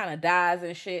know what kind of dyes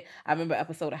and shit. I remember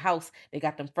episode of House, they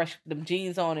got them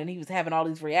jeans on and he was having all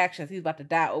these reactions. He's about to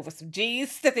die over some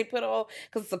jeans that they put on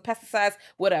because of some pesticides,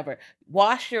 whatever.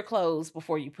 Wash your clothes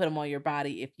before you put them on your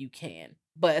body if you can.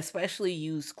 But especially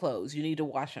used clothes. You need to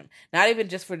wash them. Not even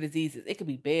just for diseases. It could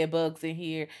be bed bugs in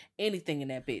here. Anything in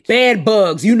that bitch. Bed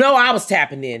bugs. You know I was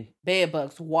tapping in. Bed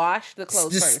bugs. Wash the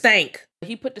clothes just first. Stank.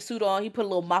 He put the suit on. He put a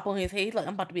little mop on his head. He's like,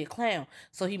 I'm about to be a clown.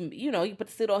 So he put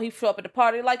the suit on. He show up at the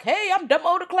party like, hey, I'm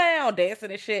Dumbo the clown.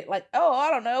 Dancing and shit. Like, oh,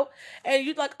 I don't know. And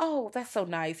you're like, oh, that's so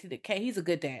nice. He's a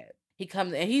good dad. He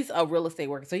comes and he's a real estate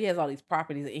worker. So he has all these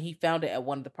properties and he found it at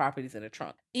one of the properties in the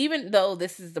trunk. Even though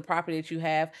this is the property that you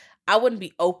have, I wouldn't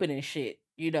be opening shit,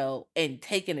 and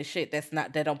taking the shit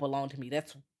that don't belong to me.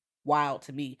 That's wild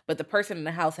to me. But the person in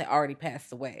the house had already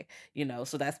passed away,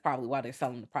 so that's probably why they're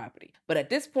selling the property. But at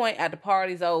this point, at the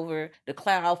party's over, the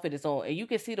clown outfit is on, and you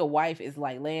can see the wife is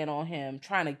like laying on him,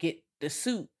 trying to get the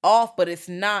suit off, but it's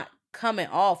not coming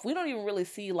off. We don't even really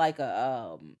see like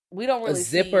a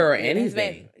zipper or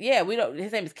anything.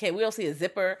 His name is Ken. We don't see a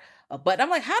zipper, a button. I'm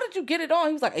like, how did you get it on?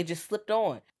 He was like, it just slipped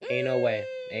on. Ain't no way.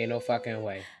 Ain't no fucking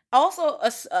way. Also,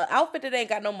 a outfit that ain't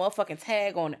got no motherfucking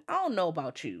tag on it. I don't know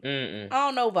about you. I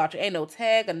don't know about you. Ain't no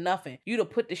tag or nothing. You to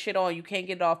put the shit on, you can't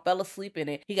get it off. Fell asleep in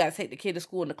it. He got to take the kid to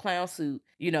school in the clown suit.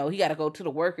 He got to go to the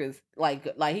workers.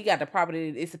 Like he got the property.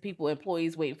 It's the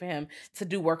employees waiting for him to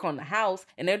do work on the house.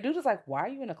 And their dude is like, why are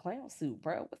you in a clown suit,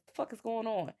 bro? What the fuck is going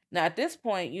on? Now, at this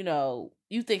point,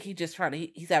 you think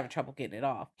he's having trouble getting it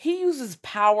off. He uses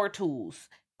power tools,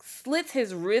 slits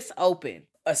his wrist open.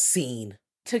 A scene.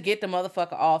 To get the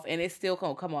motherfucker off, and it's still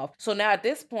gonna come off. So now at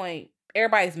this point,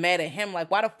 everybody's mad at him, like,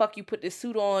 why the fuck you put this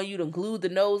suit on? You done glued the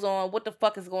nose on. What the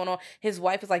fuck is going on? His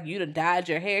wife is like, you done dyed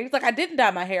your hair. He's like, I didn't dye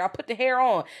my hair. I put the hair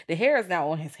on. The hair is now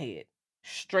on his head.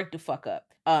 Straight the fuck up.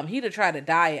 He'd have tried to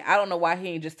dye it. I don't know why he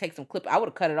ain't just take some clip. I would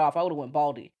have cut it off. I would have went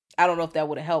baldy. I don't know if that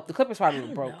would have helped. The clippers probably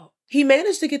would broke. He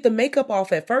managed to get the makeup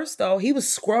off at first, though. He was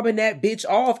scrubbing that bitch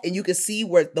off, and you could see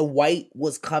where the white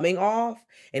was coming off,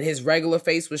 and his regular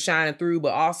face was shining through,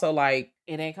 but also, like...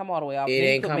 It ain't come all the way off. It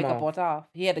ain't come makeup off. On top.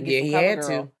 He had to get some cover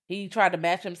girl. He tried to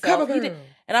match himself.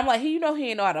 And I'm like, he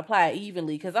ain't know how to apply it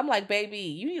evenly. Because I'm like, baby,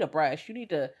 you need a brush. You need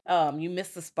to, you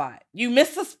missed the spot. You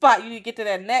missed the spot. You need to get to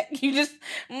that neck. You just,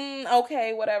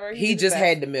 okay, whatever. He just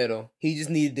had the middle. He just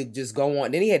needed to just go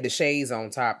on. Then he had the shades on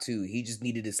top, too. He just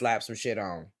needed to slap some shit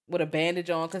on. With a bandage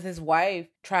on, because his wife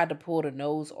tried to pull the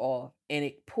nose off, and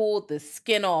it pulled the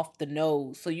skin off the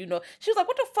nose. So, she was like,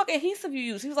 what the fuck adhesive you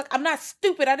use? He was like, I'm not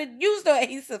stupid. I didn't use the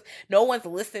adhesive. No one's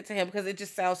listening to him because it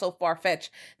just sounds so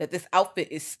far-fetched that this outfit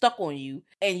is stuck on you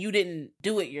and you didn't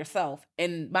do it yourself.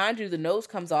 And mind you, the nose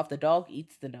comes off. The dog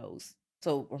eats the nose.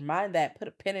 So remind that, put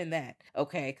a pin in that,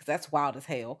 okay? Because that's wild as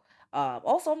hell.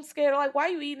 Also, I'm scared. Like, why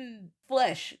are you eating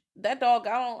flesh? That dog,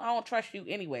 I don't trust you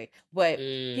anyway. But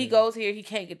he goes here, he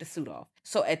can't get the suit off.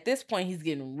 So at this point, he's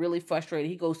getting really frustrated.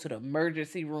 He goes to the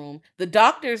emergency room. The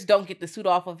doctors don't get the suit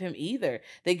off of him either.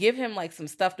 They give him like some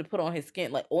stuff to put on his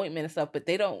skin, like ointment and stuff, but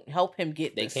they don't help him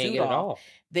get the suit off.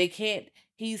 They can't.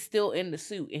 He's still in the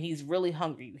suit and he's really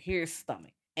hungry. You hear his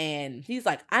stomach. And he's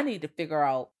like, I need to figure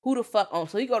out who the fuck owned.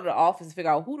 So he go to the office and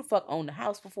figure out who the fuck owned the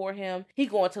house before him. He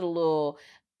going to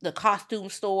the costume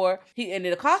store. And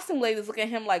the costume ladies look at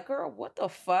him like, girl, what the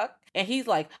fuck? And he's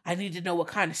like, I need to know what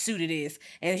kind of suit it is.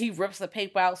 And he rips the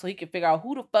paper out so he can figure out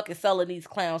who the fuck is selling these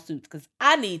clown suits. Because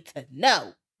I need to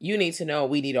know. You need to know.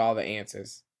 We need all the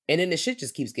answers. And then the shit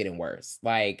just keeps getting worse.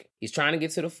 Like, he's trying to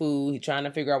get to the food. He's trying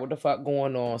to figure out what the fuck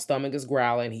going on. Stomach is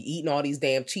growling. He eating all these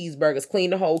damn cheeseburgers. Clean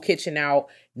the whole kitchen out.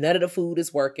 None of the food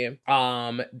is working.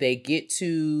 They get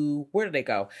to... Where did they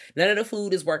go? None of the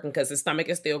food is working because his stomach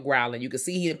is still growling. You can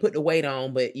see he didn't put the weight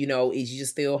on, but, he's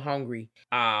just still hungry.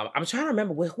 I'm trying to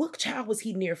remember, what child was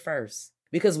he near first?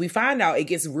 Because we find out it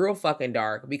gets real fucking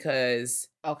dark because...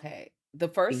 Okay. The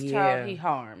first child he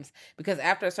harms because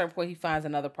after a certain point he finds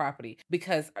another property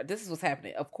because this is what's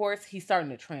happening. Of course, he's starting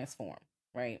to transform,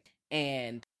 right?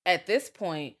 And at this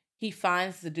point, he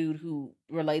finds the dude who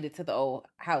related to the old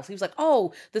house. He was like,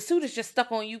 oh, the suit is just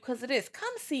stuck on you because of this.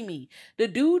 Come see me. The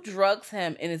dude drugs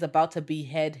him and is about to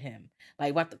behead him.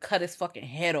 Like, about to cut his fucking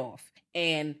head off.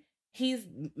 And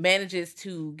he manages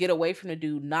to get away from the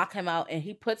dude, knock him out, and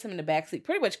he puts him in the backseat,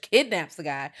 pretty much kidnaps the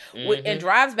guy, and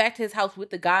drives back to his house with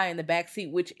the guy in the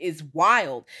backseat, which is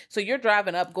wild. So you're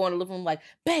driving up, going to the living room like,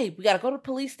 babe, we got to go to the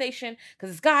police station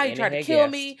because this guy tried to kill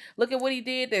me. Look at what he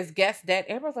did. There's guests dead.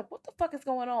 Everyone's like, what the fuck is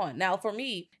going on? Now, for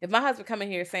me, if my husband come in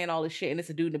here saying all this shit and it's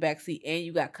a dude in the backseat and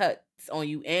you got cuts on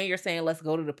you and you're saying, let's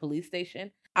go to the police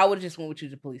station, I would have just went with you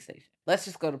to the police station. Let's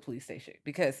just go to the police station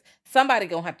because somebody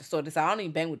gonna have to sort this out. I don't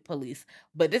even bang with police,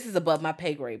 but this is above my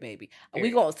pay grade, baby. Period.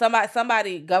 We go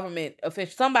somebody government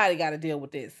official, somebody got to deal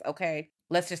with this. Okay,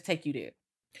 let's just take you there.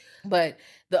 But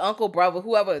the uncle, brother,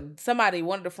 whoever, somebody,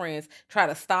 one of the friends, try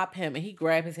to stop him, and he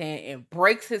grabs his hand and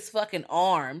breaks his fucking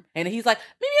arm. And he's like,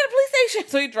 meet me at the police station.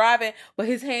 So he's driving, but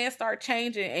his hands start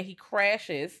changing, and he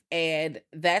crashes. And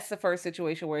that's the first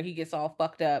situation where he gets all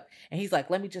fucked up. And he's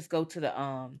like, let me just go to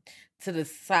the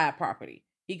side property.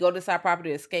 He go to the side property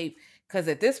to escape, because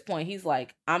at this point, he's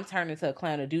like, I'm turning into a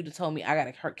clown. A dude that told me I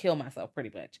gotta kill myself, pretty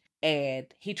much. And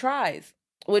he tries.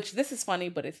 Which, this is funny,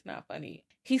 but it's not funny.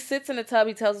 He sits in the tub,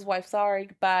 he tells his wife, sorry,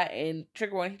 goodbye, and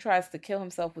trigger warning, he tries to kill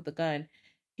himself with a gun.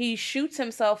 He shoots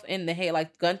himself in the head,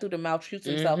 like gun through the mouth, shoots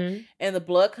himself, and the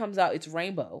blood comes out. It's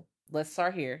rainbow. Let's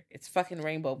start here. It's fucking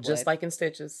rainbow blood. Just like in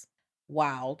Stitches.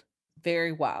 Wild.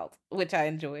 Very wild, which I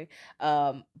enjoy.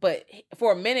 But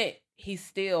for a minute, he's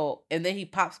still, and then he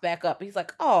pops back up. He's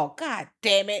like, oh, god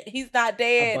damn it, he's not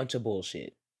dead. A bunch of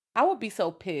bullshit. I would be so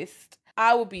pissed.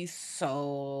 I would be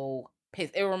so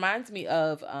pissed. It reminds me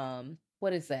of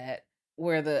what is that?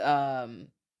 Where the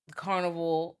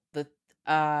carnival, the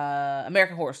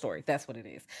American Horror Story. That's what it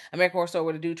is. American Horror Story,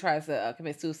 where the dude tries to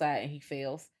commit suicide and he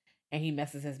fails and he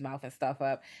messes his mouth and stuff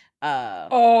up.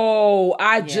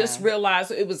 I just realized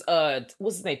it was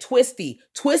what's his name? Twisty.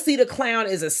 Twisty the clown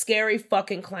is a scary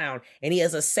fucking clown, and he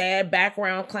has a sad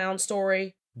background clown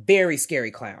story. Very scary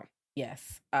clown.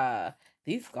 Yes.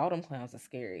 These Gotham clowns are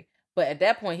scary. But at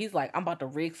that point, he's like, I'm about to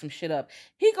rig some shit up.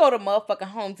 He go to motherfucking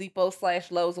Home Depot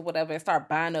 / Lowe's or whatever and start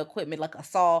buying the equipment like a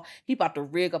saw. He about to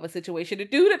rig up a situation. The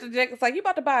dude at the jacket's like, you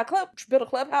about to build a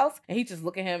clubhouse? And he just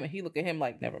look at him and he look at him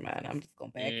like, never mind. I'm just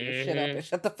going to back your shit up and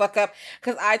shut the fuck up.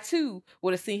 Because I too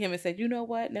would have seen him and said, you know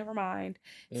what? Never mind.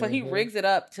 So he rigs it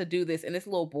up to do this. And this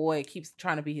little boy keeps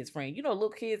trying to be his friend. You know, little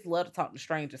kids love to talk to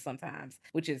strangers sometimes,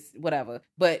 which is whatever.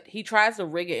 But he tries to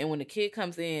rig it. And when the kid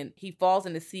comes in, he falls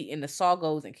in the seat and the saw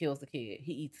goes and kills the kid.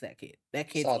 He eats that kid. That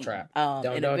kid's saw trap.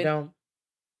 Don't.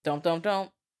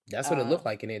 That's what it looked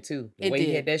like in it too. The way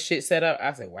he had that shit set up,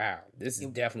 I said, wow, this is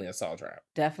definitely a saw trap.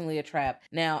 Definitely a trap.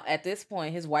 Now, at this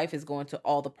point, his wife is going to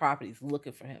all the properties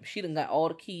looking for him. She done got all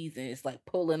the keys and it's like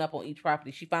pulling up on each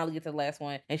property. She finally gets to the last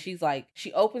one and she's like,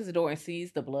 she opens the door and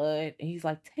sees the blood and he's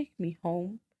like, take me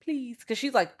home, please. Because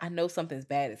she's like, I know something's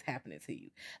bad is happening to you.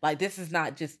 Like, this is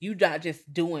not just, you not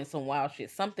just doing some wild shit.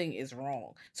 Something is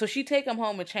wrong. So she take him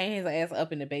home and chain his ass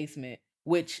up in the basement,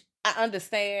 which I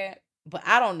understand, but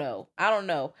I don't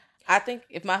know. I think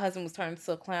if my husband was turned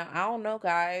into a clown, I don't know,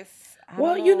 guys.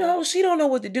 You know, she don't know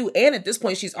what to do. And at this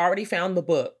point, she's already found the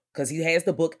book. Because he has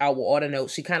the book out with all the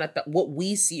notes. She kind of, what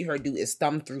we see her do is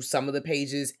thumb through some of the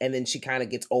pages and then she kind of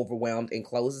gets overwhelmed and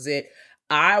closes it.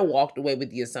 I walked away with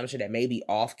the assumption that maybe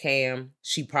off cam,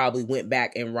 she probably went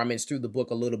back and rummaged through the book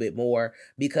a little bit more,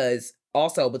 because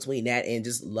also between that and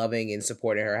just loving and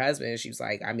supporting her husband, she was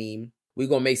like, I mean, we're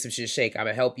going to make some shit shake. I'm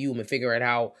going to help you. I'm going to figure it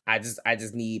out. I just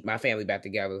need my family back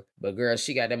together. But girl,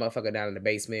 she got that motherfucker down in the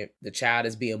basement. The child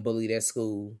is being bullied at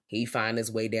school. He find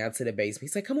his way down to the basement.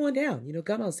 He's like, come on down. You know,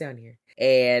 Gummo's down here.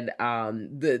 And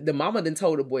the mama then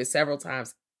told the boy several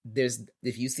times,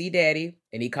 if you see daddy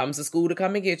and he comes to school to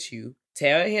come and get you,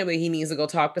 tell him that he needs to go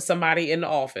talk to somebody in the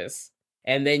office.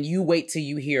 And then you wait till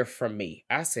you hear from me.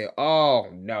 I said, oh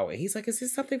no. And he's like, is there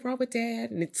something wrong with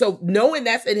dad? And so knowing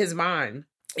that's in his mind,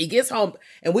 he gets home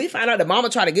and we find out the mama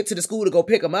tried to get to the school to go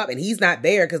pick him up and he's not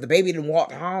there because the baby didn't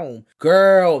walk home.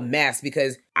 Girl, mess.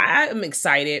 Because I am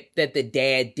excited that the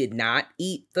dad did not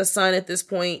eat the son at this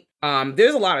point.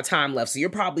 There's a lot of time left. So you're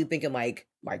probably thinking like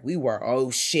we were,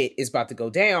 oh shit, it's about to go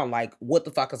down. Like, what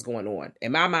the fuck is going on?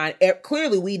 In my mind,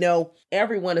 clearly we know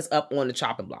everyone is up on the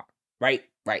chopping block. Right.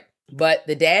 But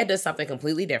the dad does something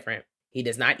completely different. He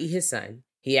does not eat his son.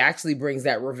 He actually brings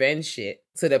that revenge shit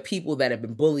to the people that have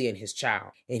been bullying his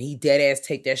child. And he dead ass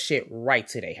take that shit right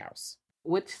to their house.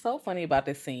 What's so funny about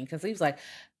this scene, because he was like,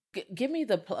 give me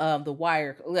the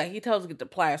wire. Like, he tells him to get the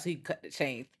pliers so he can cut the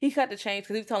chains. He cut the chains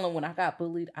because he was telling him when I got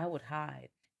bullied, I would hide.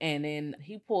 And then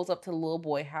he pulls up to the little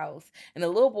boy house, and the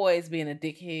little boy is being a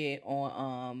dickhead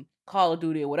on Call of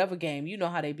Duty or whatever game. You know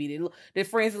how they be. Their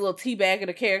friends a little teabagging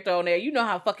the character on there. You know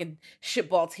how fucking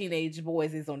shitball teenage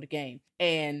boys is on the game.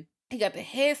 And he got the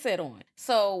headset on.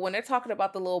 So when they're talking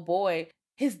about the little boy,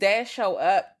 his dad show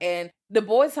up and the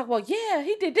boys talk about, yeah,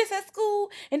 he did this at school,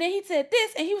 and then he said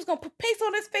this, and he was gonna put paste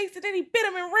on his face, and then he bit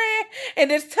him in red, and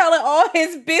just telling all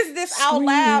his business out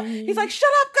loud. He's like, shut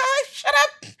up, guys, shut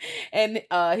up. And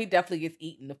he definitely gets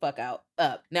eaten the fuck out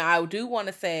up. Now, I do want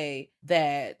to say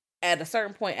that at a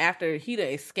certain point after he done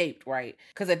escaped, right?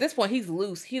 Because at this point, he's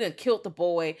loose. He done killed the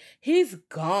boy. He's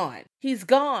gone. He's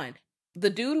gone. The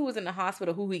dude who was in the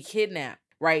hospital, who he kidnapped,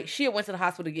 right? She had went to the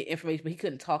hospital to get information, but he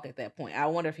couldn't talk at that point. I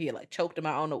wonder if he had like choked him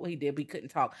out. I don't know what he did, but he couldn't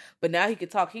talk. But now he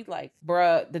could talk. He's like,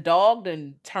 bruh, the dog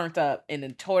done turned up and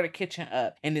then tore the kitchen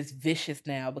up and is vicious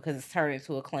now because it's turned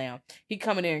into a clown. He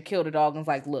come in there and kill the dog and was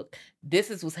like, look, this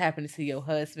is what's happening to your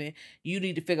husband. You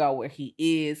need to figure out where he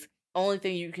is. Only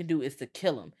thing you can do is to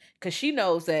kill him. Because she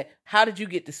knows that, how did you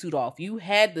get the suit off? You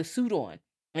had the suit on.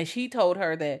 And she told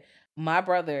her that my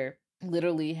brother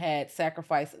literally had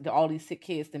sacrificed all these sick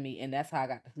kids to me, and that's how I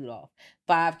got the suit off.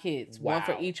 5 kids, Wow. one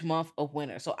for each month of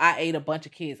winter. So I ate a bunch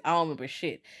of kids. I don't remember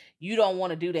shit. You don't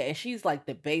want to do that. And she's like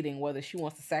debating whether she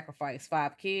wants to sacrifice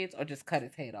 5 kids or just cut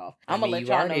his head off. I'm gonna let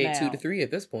y'all know now. 2 to 3 at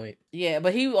this point. Yeah,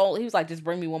 but he was like, just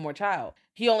bring me one more child.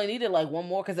 He only needed like one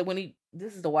more because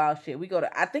this is the wild shit. We go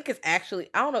to, I think it's actually,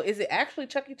 I don't know, is it actually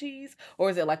Chuck E. Cheese or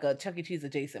is it like a Chuck E. Cheese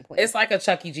adjacent place? It's like a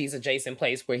Chuck E. Cheese adjacent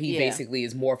place where he basically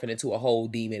is morphing into a whole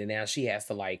demon, and now she has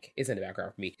to like, it's in the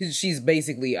background for me. She's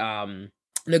basically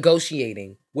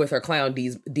negotiating with her clown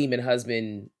demon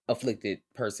husband afflicted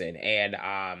person, and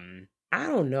I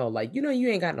don't know, like, you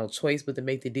ain't got no choice but to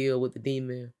make the deal with the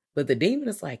demon. But the demon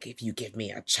is like, if you give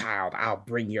me a child, I'll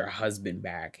bring your husband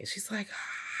back. And she's like,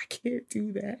 I can't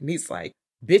do that. And he's like,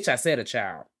 bitch, I said a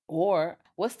child. Or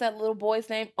what's that little boy's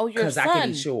name? Oh, your son. Because I can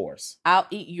eat yours. I'll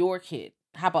eat your kid.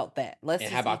 How about that? And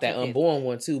how about that unborn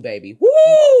one too, baby?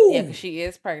 Woo! Yeah, because she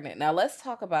is pregnant. Now let's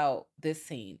talk about this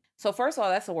scene. So first of all,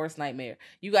 that's the worst nightmare.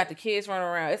 You got the kids running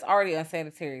around. It's already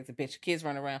unsanitary as a bitch. Kids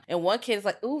running around. And one kid is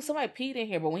like, ooh, somebody peed in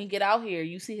here. But when he get out here,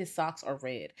 you see his socks are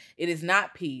red. It is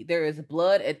not pee. There is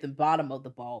blood at the bottom of the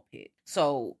ball pit.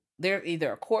 So there's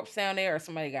either a corpse down there or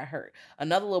somebody got hurt.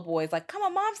 Another little boy is like, come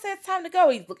on, mom said it's time to go.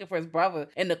 He's looking for his brother.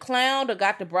 And the clown that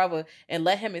got the brother and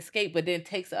let him escape, but then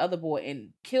takes the other boy and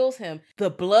kills him. The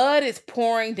blood is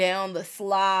pouring down the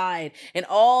slide. And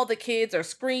all the kids are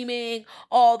screaming.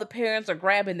 All the parents are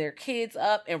grabbing their kids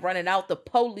up and running out. The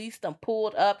police done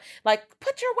pulled up. Like,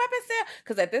 put your weapons down.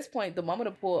 Because at this point, the mama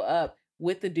to pull up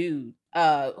with the dude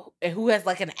who has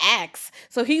like an axe.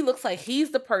 So he looks like he's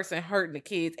the person hurting the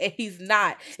kids, and he's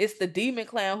not. It's the demon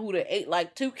clown who done ate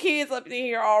like 2 kids up in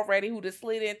here already, who just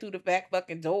slid in through the back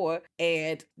fucking door.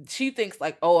 And she thinks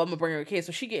like, oh, I'm gonna bring her a kid.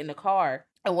 So she get in the car.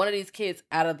 And one of these kids,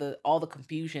 out of all the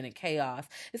confusion and chaos,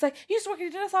 it's like, you used to work in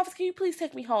the dentist office. Can you please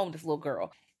take me home? This little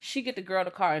girl. She get the girl in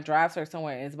the car and drives her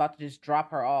somewhere and is about to just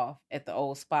drop her off at the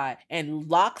old spot and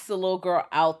locks the little girl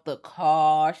out the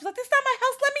car. She's like, this is not my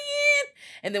house. Let me in.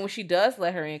 And then when she does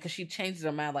let her in, because she changes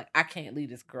her mind, like, I can't leave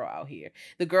this girl out here.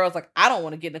 The girl's like, I don't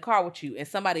want to get in the car with you. And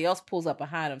somebody else pulls up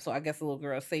behind him. So I guess the little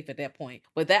girl is safe at that point.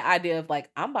 But that idea of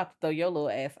like, I'm about to throw your little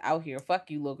ass out here.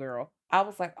 Fuck you, little girl. I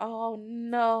was like, oh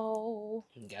no.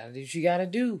 You gotta do what you gotta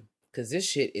do. Because this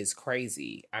shit is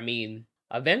crazy. I mean,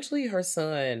 eventually her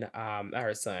son,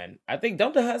 I think,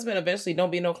 don't the husband eventually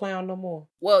don't be no clown no more?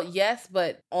 Well, yes,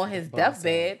 but on his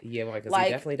deathbed. Yeah, because like,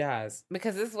 he definitely dies.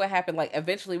 Because this is what happened. Like,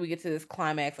 eventually we get to this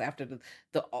climax after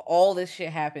the all this shit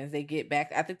happens. They get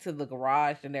back, I think, to the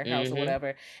garage in their house or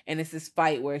whatever. And it's this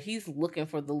fight where he's looking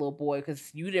for the little boy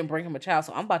because you didn't bring him a child,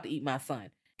 so I'm about to eat my son.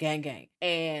 Gang, gang.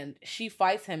 And she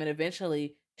fights him, and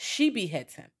eventually she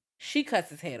beheads him. She cuts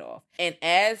his head off. And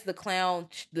as the clown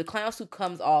suit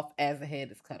comes off as the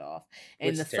head is cut off.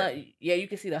 And the son, yeah, you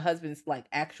can see the husband's like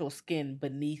actual skin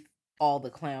beneath all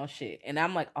the clown shit. And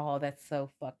I'm like, oh, that's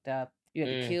so fucked up. You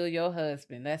have to kill your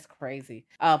husband. That's crazy.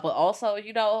 But also,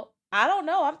 I don't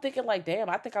know. I'm thinking like, damn,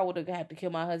 I think I would have had to kill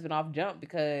my husband off jump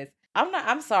because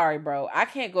I'm sorry, bro. I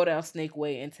can't go down Snake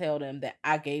Way and tell them that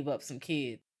I gave up some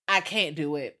kids. I can't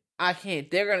do it. I can't.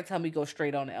 They're going to tell me go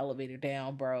straight on the elevator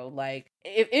down, bro. Like,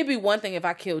 it'd be one thing if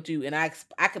I killed you and I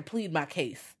could plead my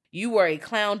case. You were a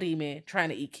clown demon trying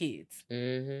to eat kids.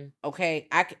 Mm-hmm. Okay?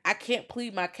 I can't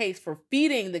plead my case for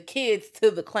feeding the kids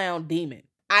to the clown demon.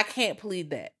 I can't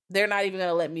plead that. They're not even going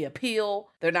to let me appeal.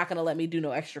 They're not going to let me do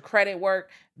no extra credit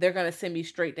work. They're going to send me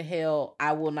straight to hell.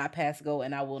 I will not pass go,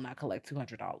 and I will not collect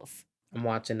 $200. I'm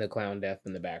watching the clown death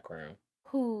in the background.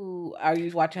 Who are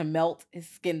you watching melt? His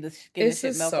skin, the It's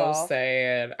shit just melt so off.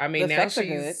 sad. I mean, The now effects are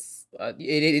good. she's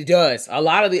it does. A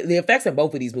lot of the effects in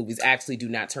both of these movies actually do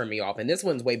not turn me off, and this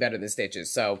one's way better than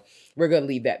Stitches. So we're gonna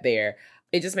leave that there.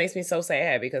 It just makes me so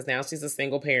sad because now she's a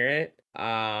single parent.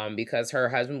 Because her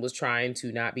husband was trying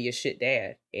to not be a shit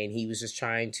dad, and he was just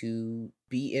trying to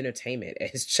be entertainment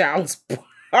at his child's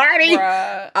party.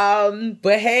 Bruh.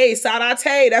 But hey,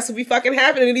 Sadate, that's what be fucking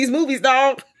happening in these movies,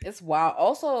 dog. It's wild.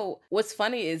 Also, what's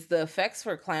funny is the effects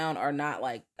for Clown are not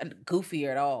like goofy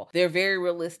at all. They're very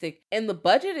realistic, and the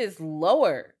budget is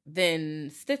lower than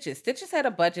Stitches. Stitches had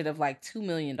a budget of like $2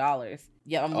 million.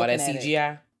 Yeah, I'm looking that at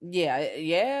CGI. it.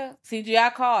 Yeah.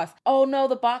 CGI cost. Oh no,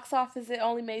 the box office, it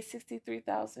only made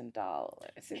 $63,000.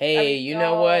 Hey, you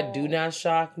know what? Do not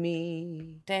shock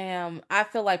me. Damn, I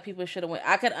feel like people should have went.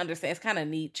 I could understand. It's kind of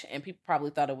niche, and people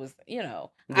probably thought it was,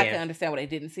 I can understand why they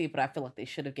didn't see it, but I feel like they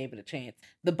should have gave it a chance.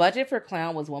 The budget for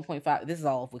Clown was 1.5. This is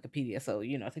all of Wikipedia, so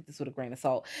take this with a grain of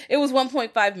salt. It was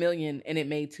 1.5 million, and it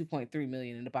made 2.3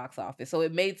 million in the box office. So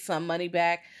it made some money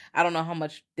back. I don't know how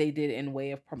much they did in way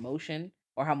of promotion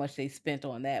or how much they spent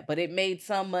on that, but it made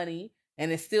some money,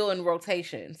 and it's still in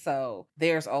rotation. So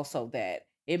there's also that.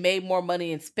 It made more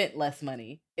money and spent less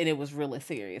money, and it was really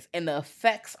serious. And the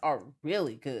effects are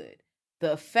really good.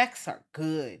 The effects are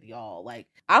good, y'all. Like,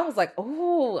 I was like,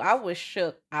 oh, I was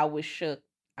shook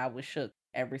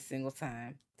every single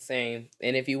time. Same.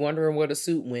 And if you're wondering where the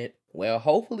suit went, well,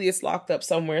 hopefully it's locked up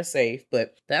somewhere safe.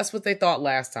 But that's what they thought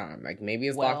last time. Like, maybe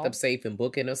it's locked up safe in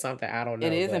booking or something. I don't know.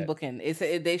 It is in booking.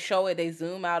 They show it, they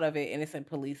zoom out of it, and it's in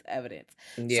police evidence.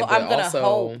 Yeah, so I'm going to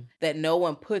hope that no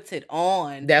one puts it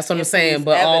on. That's what I'm saying.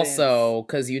 But also,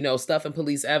 because, stuff in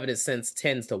police evidence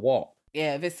tends to walk.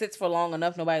 Yeah, if it sits for long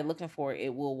enough, nobody looking for it,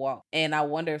 it will walk. And I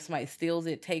wonder if somebody steals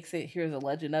it, takes it, hears a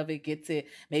legend of it, gets it,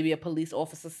 maybe a police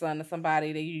officer's son or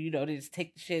somebody, they just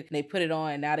take the shit and they put it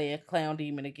on, and now they're a clown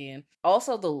demon again.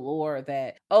 Also the lore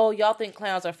that, y'all think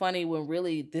clowns are funny when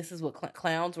really this is what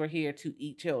clowns were here to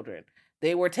eat children.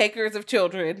 They were takers of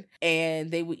children, and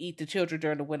they would eat the children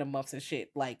during the winter months and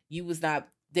shit. Like,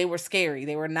 they were scary.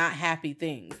 They were not happy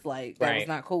things. Like, that was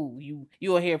not cool.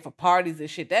 You were here for parties and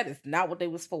shit. That is not what they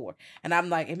was for. And I'm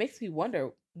like, it makes me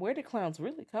wonder, where did clowns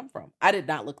really come from? I did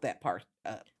not look that part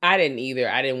up. I didn't either.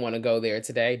 I didn't want to go there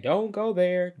today. Don't go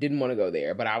there. Didn't want to go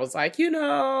there. But I was like,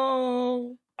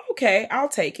 okay, I'll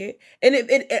take it. And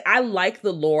I like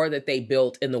the lore that they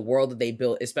built in the world that they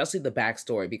built, especially the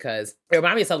backstory, because it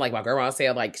reminded me of something like my grandma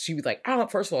said. Like, she was like,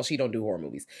 first of all, she don't do horror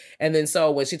movies. And then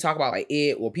so when she talked about like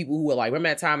it, or people who were like, remember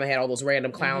that time I had all those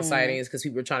random clown sightings because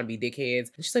people were trying to be dickheads.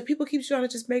 And she's like, people keep trying to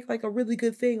just make like a really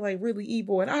good thing, like really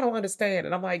evil. And I don't understand.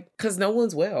 And I'm like, because no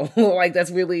one's well. Like,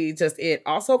 that's really just it.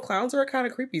 Also, clowns are kind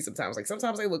of creepy sometimes. Like,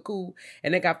 sometimes they look cool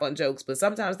and they got fun jokes, but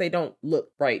sometimes they don't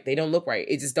look right.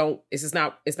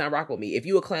 It's not rock with me. If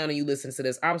you a clown and you listen to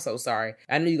this, I'm so sorry.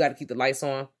 I know you got to keep the lights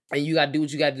on and you got to do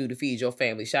what you got to do to feed your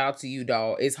family. Shout out to you,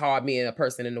 dog. It's hard being a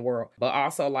person in the world, but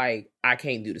also like, I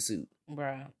can't do the suit.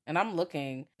 Bruh. And I'm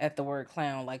looking at the word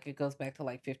clown, like it goes back to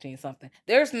like 15 something.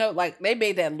 There's no, like, they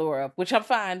made that lore up, which I'm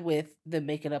fine with them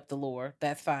making up the lore.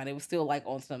 That's fine. It was still like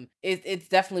on some, it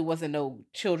definitely wasn't no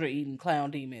children eating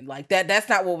clown demon. Like that's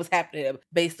not what was happening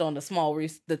based on the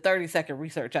 30-second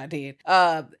research I did.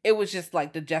 It was just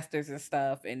like the jesters and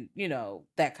stuff and,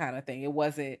 that kind of thing. It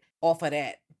wasn't off of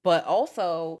that. But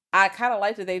also, I kind of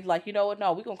liked it. They like, you know what?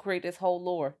 No, we're going to create this whole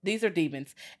lore. These are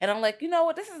demons. And I'm like, you know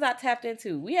what? This is not tapped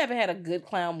into. We haven't had a good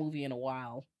clown movie in a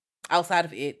while. Outside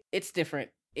of it, it's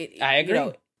different. I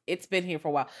agree. It's been here for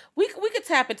a while. We could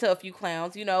tap into a few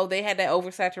clowns. They had that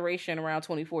oversaturation around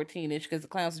 2014-ish because the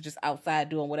clowns are just outside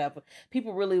doing whatever.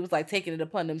 People really was like taking it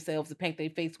upon themselves to paint their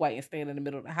face white and stand in the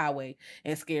middle of the highway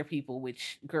and scare people,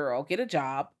 which, girl, get a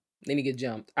job. Then you get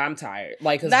jumped. I'm tired.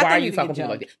 Like, because why are you fucking with people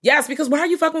like this? Yes, because why are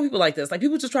you fucking with people like this? Like,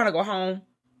 people just trying to go home.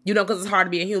 Because it's hard to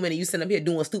be a human and you sitting up here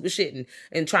doing stupid shit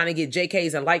and trying to get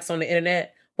JKs and likes on the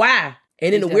internet. Why?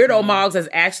 And then the weirdo mogs that's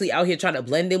actually out here trying to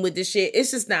blend in with this shit. It's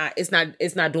just not, it's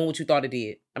not doing what you thought it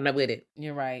did. I'm not with it.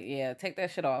 You're right. Yeah. Take that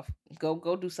shit off.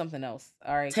 Go do something else.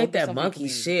 All right. Take that monkey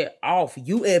shit off.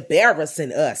 You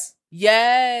embarrassing us.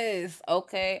 Yes.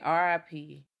 Okay.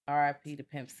 R.I.P. to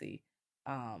Pimp C.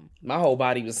 My whole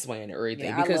body was swaying and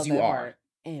everything because you are part.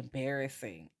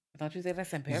 Embarrassing. Don't you say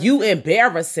that's embarrassing? You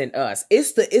embarrassing us.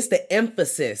 It's the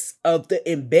emphasis of the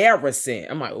embarrassing.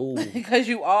 I'm like, ooh. Because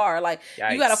you are. Like,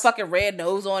 yikes. You got a fucking red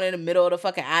nose on in the middle of the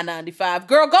fucking I-95.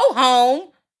 Girl, go home.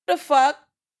 The fuck?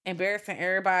 embarrassing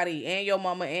everybody and your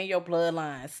mama and your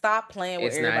bloodline. Stop playing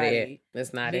with It's everybody. not it.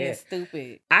 It's not Being it.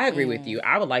 stupid. I agree with you.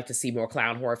 I would like to see more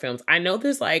clown horror films. I know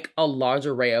there's like a large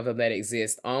array of them that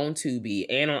exist on Tubi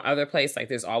and on other places. Like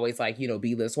there's always like,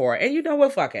 B-list horror. And you know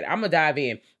what? Fuck it. I'm going to dive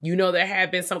in. There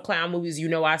have been some clown movies,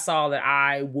 I saw that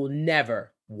I will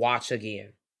never watch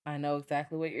again. I know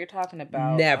exactly what you're talking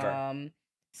about. Never.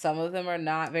 Some of them are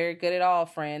not very good at all,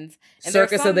 friends. And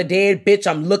Circus of the Dead, bitch,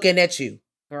 I'm looking at you.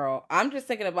 Girl, I'm just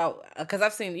thinking about, because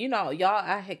I've seen,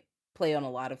 I play on a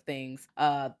lot of things.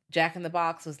 Jack in the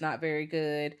Box was not very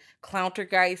good.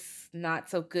 Clowntergeist, not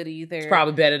so good either. It's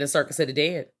probably better than Circus of the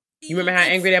Dead. You remember how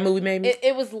angry that movie made me?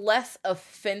 It was less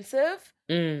offensive.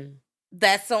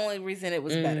 That's the only reason it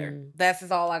was better. That's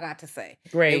just all I got to say.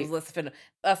 Great. It was less offensive.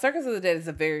 Circus of the Dead is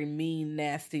a very mean,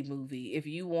 nasty movie. If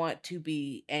you want to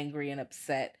be angry and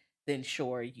upset, then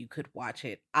sure, you could watch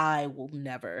it. I will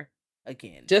never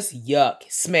again. Just yuck.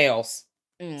 Smells.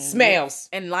 Smells.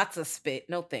 And lots of spit.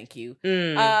 No, thank you.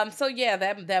 So yeah,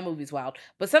 that movie's wild.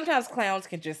 But sometimes clowns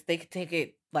can take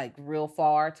it like real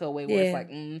far to a way where it's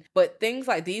like, But things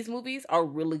like these movies are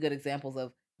really good examples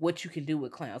of what you can do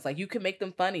with clowns. Like, you can make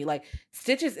them funny. Like,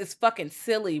 Stitches is fucking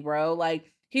silly, bro.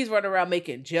 Like, he's running around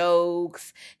making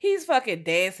jokes. He's fucking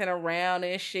dancing around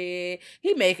and shit.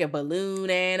 He making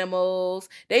balloon animals.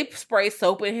 They spray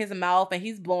soap in his mouth and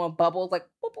he's blowing bubbles like,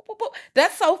 boop, boop, boop, boop.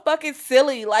 That's so fucking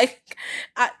silly. Like,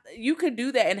 you could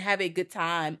do that and have a good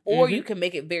time. Or you can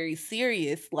make it very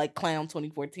serious, like Clown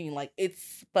 2014. Like,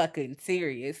 it's fucking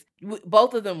serious.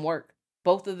 Both of them work.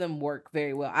 Both of them work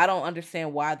very well. I don't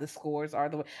understand why the scores are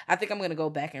the way. I think I'm going to go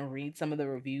back and read some of the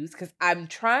reviews because I'm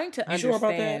trying to understand. Sure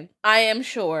about that? I am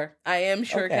sure,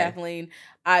 okay. Kathleen.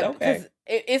 Because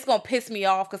it's going to piss me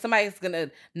off because somebody's going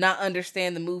to not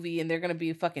understand the movie and they're going to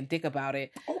be a fucking dick about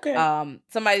it. Okay.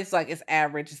 Somebody's like, it's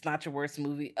average. It's not your worst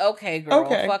movie. Okay, girl.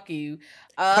 Okay. Fuck you.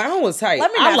 Clown was tight.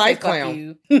 Let me I like Clown.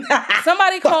 you.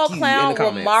 Somebody called Clown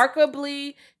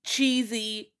remarkably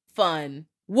cheesy fun.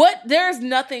 There's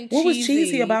nothing cheesy. What was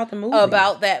cheesy about the movie?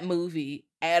 About that movie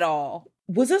at all.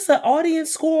 Was this an audience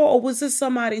score or was this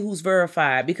somebody who's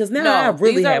verified? Because now I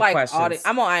really have questions.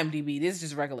 I'm on IMDb. This is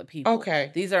just regular people.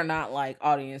 Okay. These are not like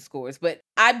audience scores. But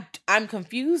I'm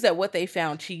confused at what they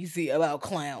found cheesy about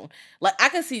Clown. Like, I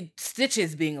can see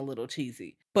Stitches being a little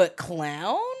cheesy. But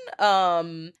Clown?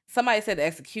 Somebody said the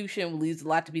execution leaves a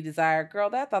lot to be desired. Girl,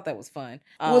 I thought that was fun.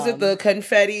 Was it the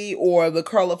confetti or the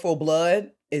colorful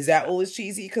blood? Is that what was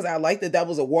cheesy? Because I like that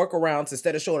was a workaround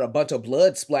instead of showing a bunch of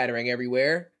blood splattering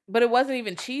everywhere. But it wasn't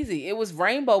even cheesy. It was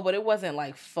rainbow, but it wasn't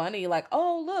like funny. Like,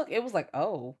 oh, look. It was like,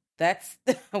 oh, that's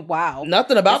wow.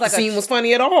 Nothing about the scene was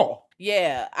funny at all.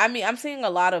 Yeah. I mean, I'm seeing a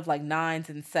lot of like 9s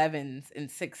and 7s and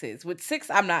 6s. With 6,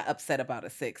 I'm not upset about a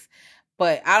 6.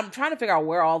 But I'm trying to figure out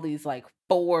where all these like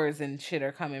 4s and shit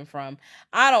are coming from.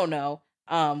 I don't know.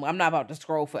 I'm not about to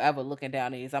scroll forever looking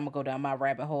down these. I'm gonna go down my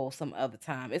rabbit hole some other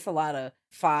time. It's a lot of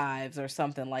 5s or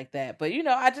something like that. But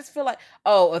I just feel like,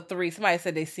 a 3. Somebody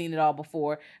said they've seen it all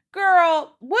before.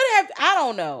 Girl, I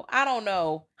don't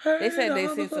know. They said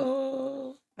they've seen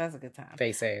some. That's a good time.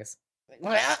 Face ass.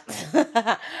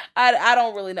 I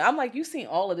don't really know. I'm like, you seen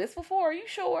all of this before? Are you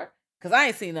sure? Because I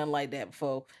ain't seen nothing like that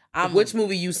before. Which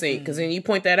movie you seen? Because then you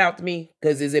point that out to me.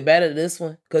 Because is it better than this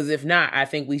one? Because if not, I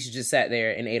think we should just sat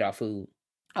there and ate our food.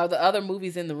 Are the other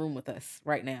movies in the room with us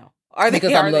right now? I'm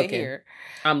looking. Here?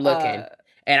 I'm looking.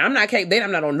 And I'm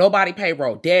not on nobody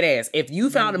payroll. Dead ass. If you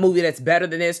found a movie that's better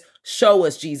than this, show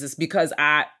us, Jesus. Because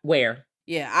where?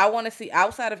 Yeah, I want to see,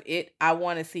 outside of it, I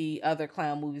want to see other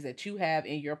clown movies that you have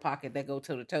in your pocket that go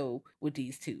toe-to-toe with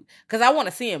these two. Because I want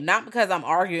to see them, not because I'm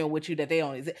arguing with you that they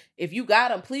don't exist. If you got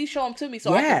them, please show them to me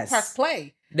so I can press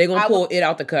play. They're going to pull it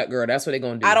out the cut, girl. That's what they're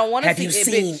going to do. I don't want to see it,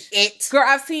 Have you seen it? Girl,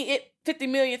 I've seen it 50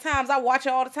 million times. I watch it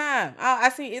all the time.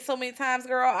 I've seen it so many times,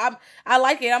 girl. I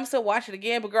like it. I'm still watching it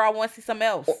again, but girl, I want to see something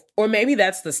else. Or maybe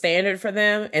that's the standard for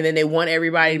them, and then they want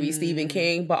everybody to be Stephen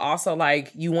King, but also,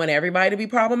 like, you want everybody to be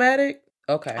problematic?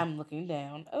 Okay. I'm looking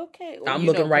down. Okay. Well, I'm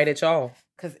looking right at y'all.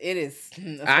 Because it is.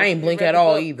 I ain't blink at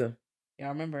all either. Y'all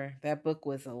remember, that book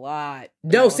was a lot.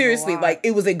 No, seriously, like,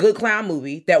 it was a good clown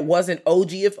movie that wasn't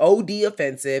OD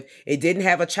offensive. It didn't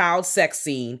have a child sex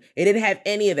scene. It didn't have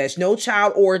any of that. No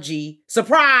child orgy.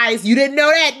 Surprise! You didn't know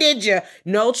that, did you?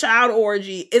 No child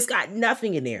orgy. It's got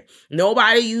nothing in there.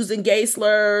 Nobody using gay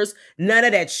slurs. None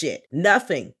of that shit.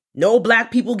 Nothing. No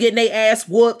black people getting their ass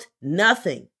whooped.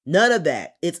 Nothing. None of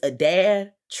that. It's a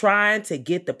dad trying to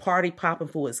get the party popping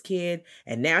for his kid,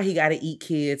 and now he got to eat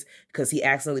kids because he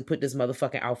accidentally put this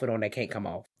motherfucking outfit on that can't come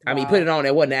off. Wow. I mean, he put it on,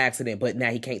 it wasn't an accident, but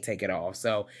now he can't take it off.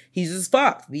 So he's just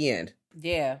fucked. The end.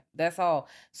 Yeah, that's all.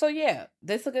 So yeah,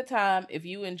 this is a good time. If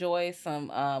you enjoy some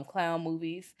clown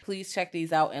movies, please check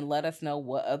these out and let us know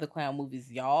what other clown movies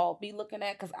y'all be looking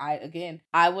at. Because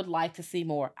I would like to see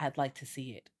more. I'd like to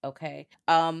see it. Okay.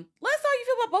 Let us know how you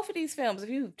feel about both of these films. If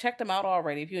you checked them out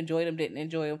already, if you enjoyed them, didn't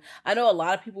enjoy them. I know a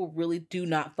lot of people really do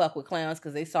not fuck with clowns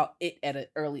because they saw it at an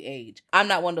early age. I'm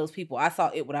not one of those people. I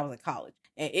saw it when I was in college,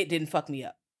 and it didn't fuck me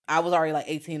up. I was already like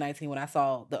 18, 19 when I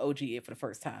saw the OG It for the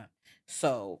first time.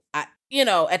 So at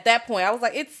that point I was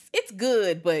like, it's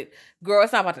good, but girl,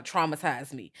 it's not about to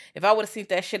traumatize me. If I would have seen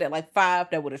that shit at like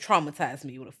 5, that would have traumatized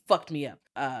me. It would have fucked me up.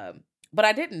 But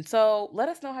I didn't. So let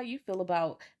us know how you feel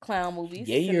about clown movies.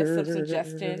 Send us some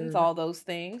suggestions, all those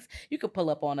things. You can pull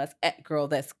up on us at Girl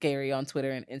That's Scary on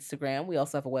Twitter and Instagram. We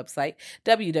also have a website,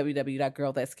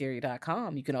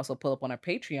 www.girlthatscary.com. You can also pull up on our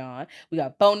Patreon. We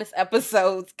got bonus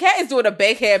episodes. Kat is doing a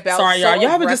backhead bounce. Sorry, y'all. So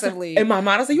y'all ever aggressively. just, in my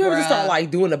mind, I said, you ever just start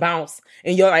like doing the bounce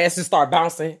and your ass just start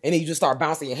bouncing and then you just start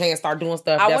bouncing, your hands start doing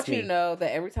stuff. I That's want you me. to know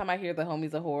that every time I hear the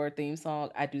Homies of Horror theme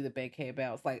song, I do the backhead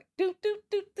bounce. Like, do, do,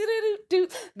 do, do, do, do.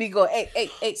 Be going, hey.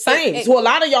 Same. To a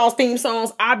lot of y'all's theme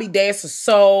songs, I be dancing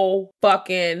so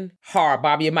fucking hard.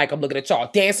 Bobby and Mike, I'm looking at y'all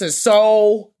dancing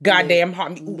so goddamn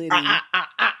hard.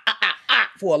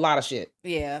 For a lot of shit.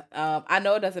 Yeah. I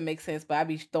know it doesn't make sense, but I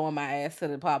be throwing my ass to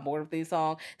the Pop Mortem theme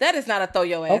song. That is not a throw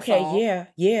your ass song. Okay,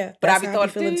 yeah. But I be throwing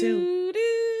throwing feeling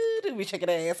too. We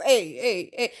shaking ass.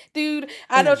 Hey. Dude,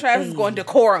 I know Travis is going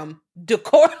decorum.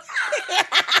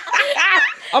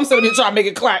 I'm sitting here trying to make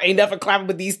it clap. Ain't nothing clapping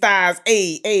with these thighs.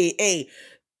 Hey.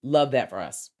 Love that for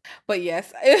us. But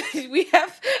yes, we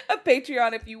have a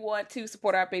Patreon if you want to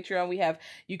support our Patreon.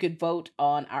 You could vote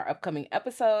on our upcoming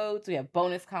episodes. We have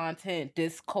bonus content,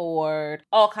 Discord,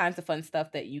 all kinds of fun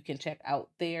stuff that you can check out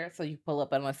there. So you pull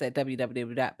up on us at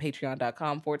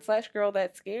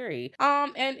www.patreon.com/girlthatscary.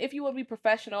 And if you want to be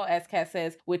professional, as Kat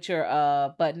says, with your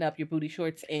button up, your booty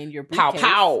shorts, and your briefcase,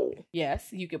 pow. Yes,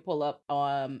 you can pull up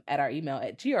at our email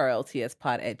at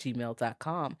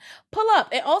grltspod@gmail.com. Pull up.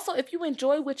 And also, if you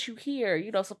enjoy what you hear,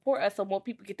 support us so more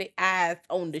people get their eyes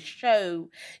on the show.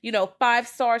 5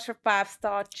 stars for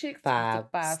 5-star chicks.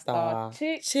 5-star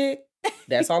chick.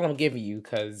 That's all I'm giving you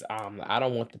because I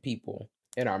don't want the people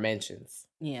in our mentions.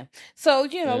 Yeah. So, we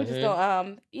just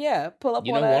go, pull up on us.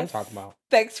 You know what I'm talking about.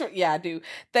 I do.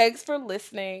 Thanks for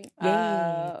listening.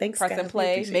 Thanks, press and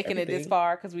play, making everything. it this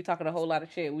far because we talking a whole lot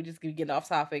of shit. We just getting off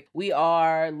topic. We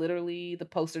are literally the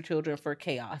poster children for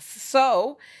chaos.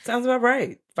 So. Sounds about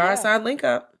right. Fireside link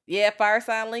up. Yeah,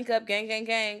 fireside link up,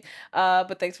 gang.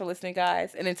 But thanks for listening,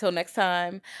 guys. And until next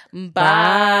time, bye.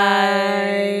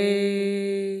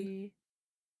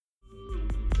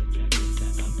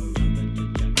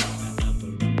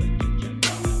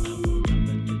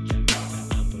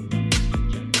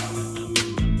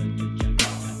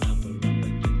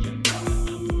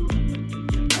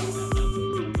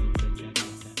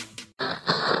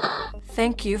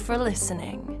 Thank you for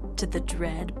listening to the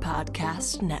Dread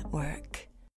Podcast Network.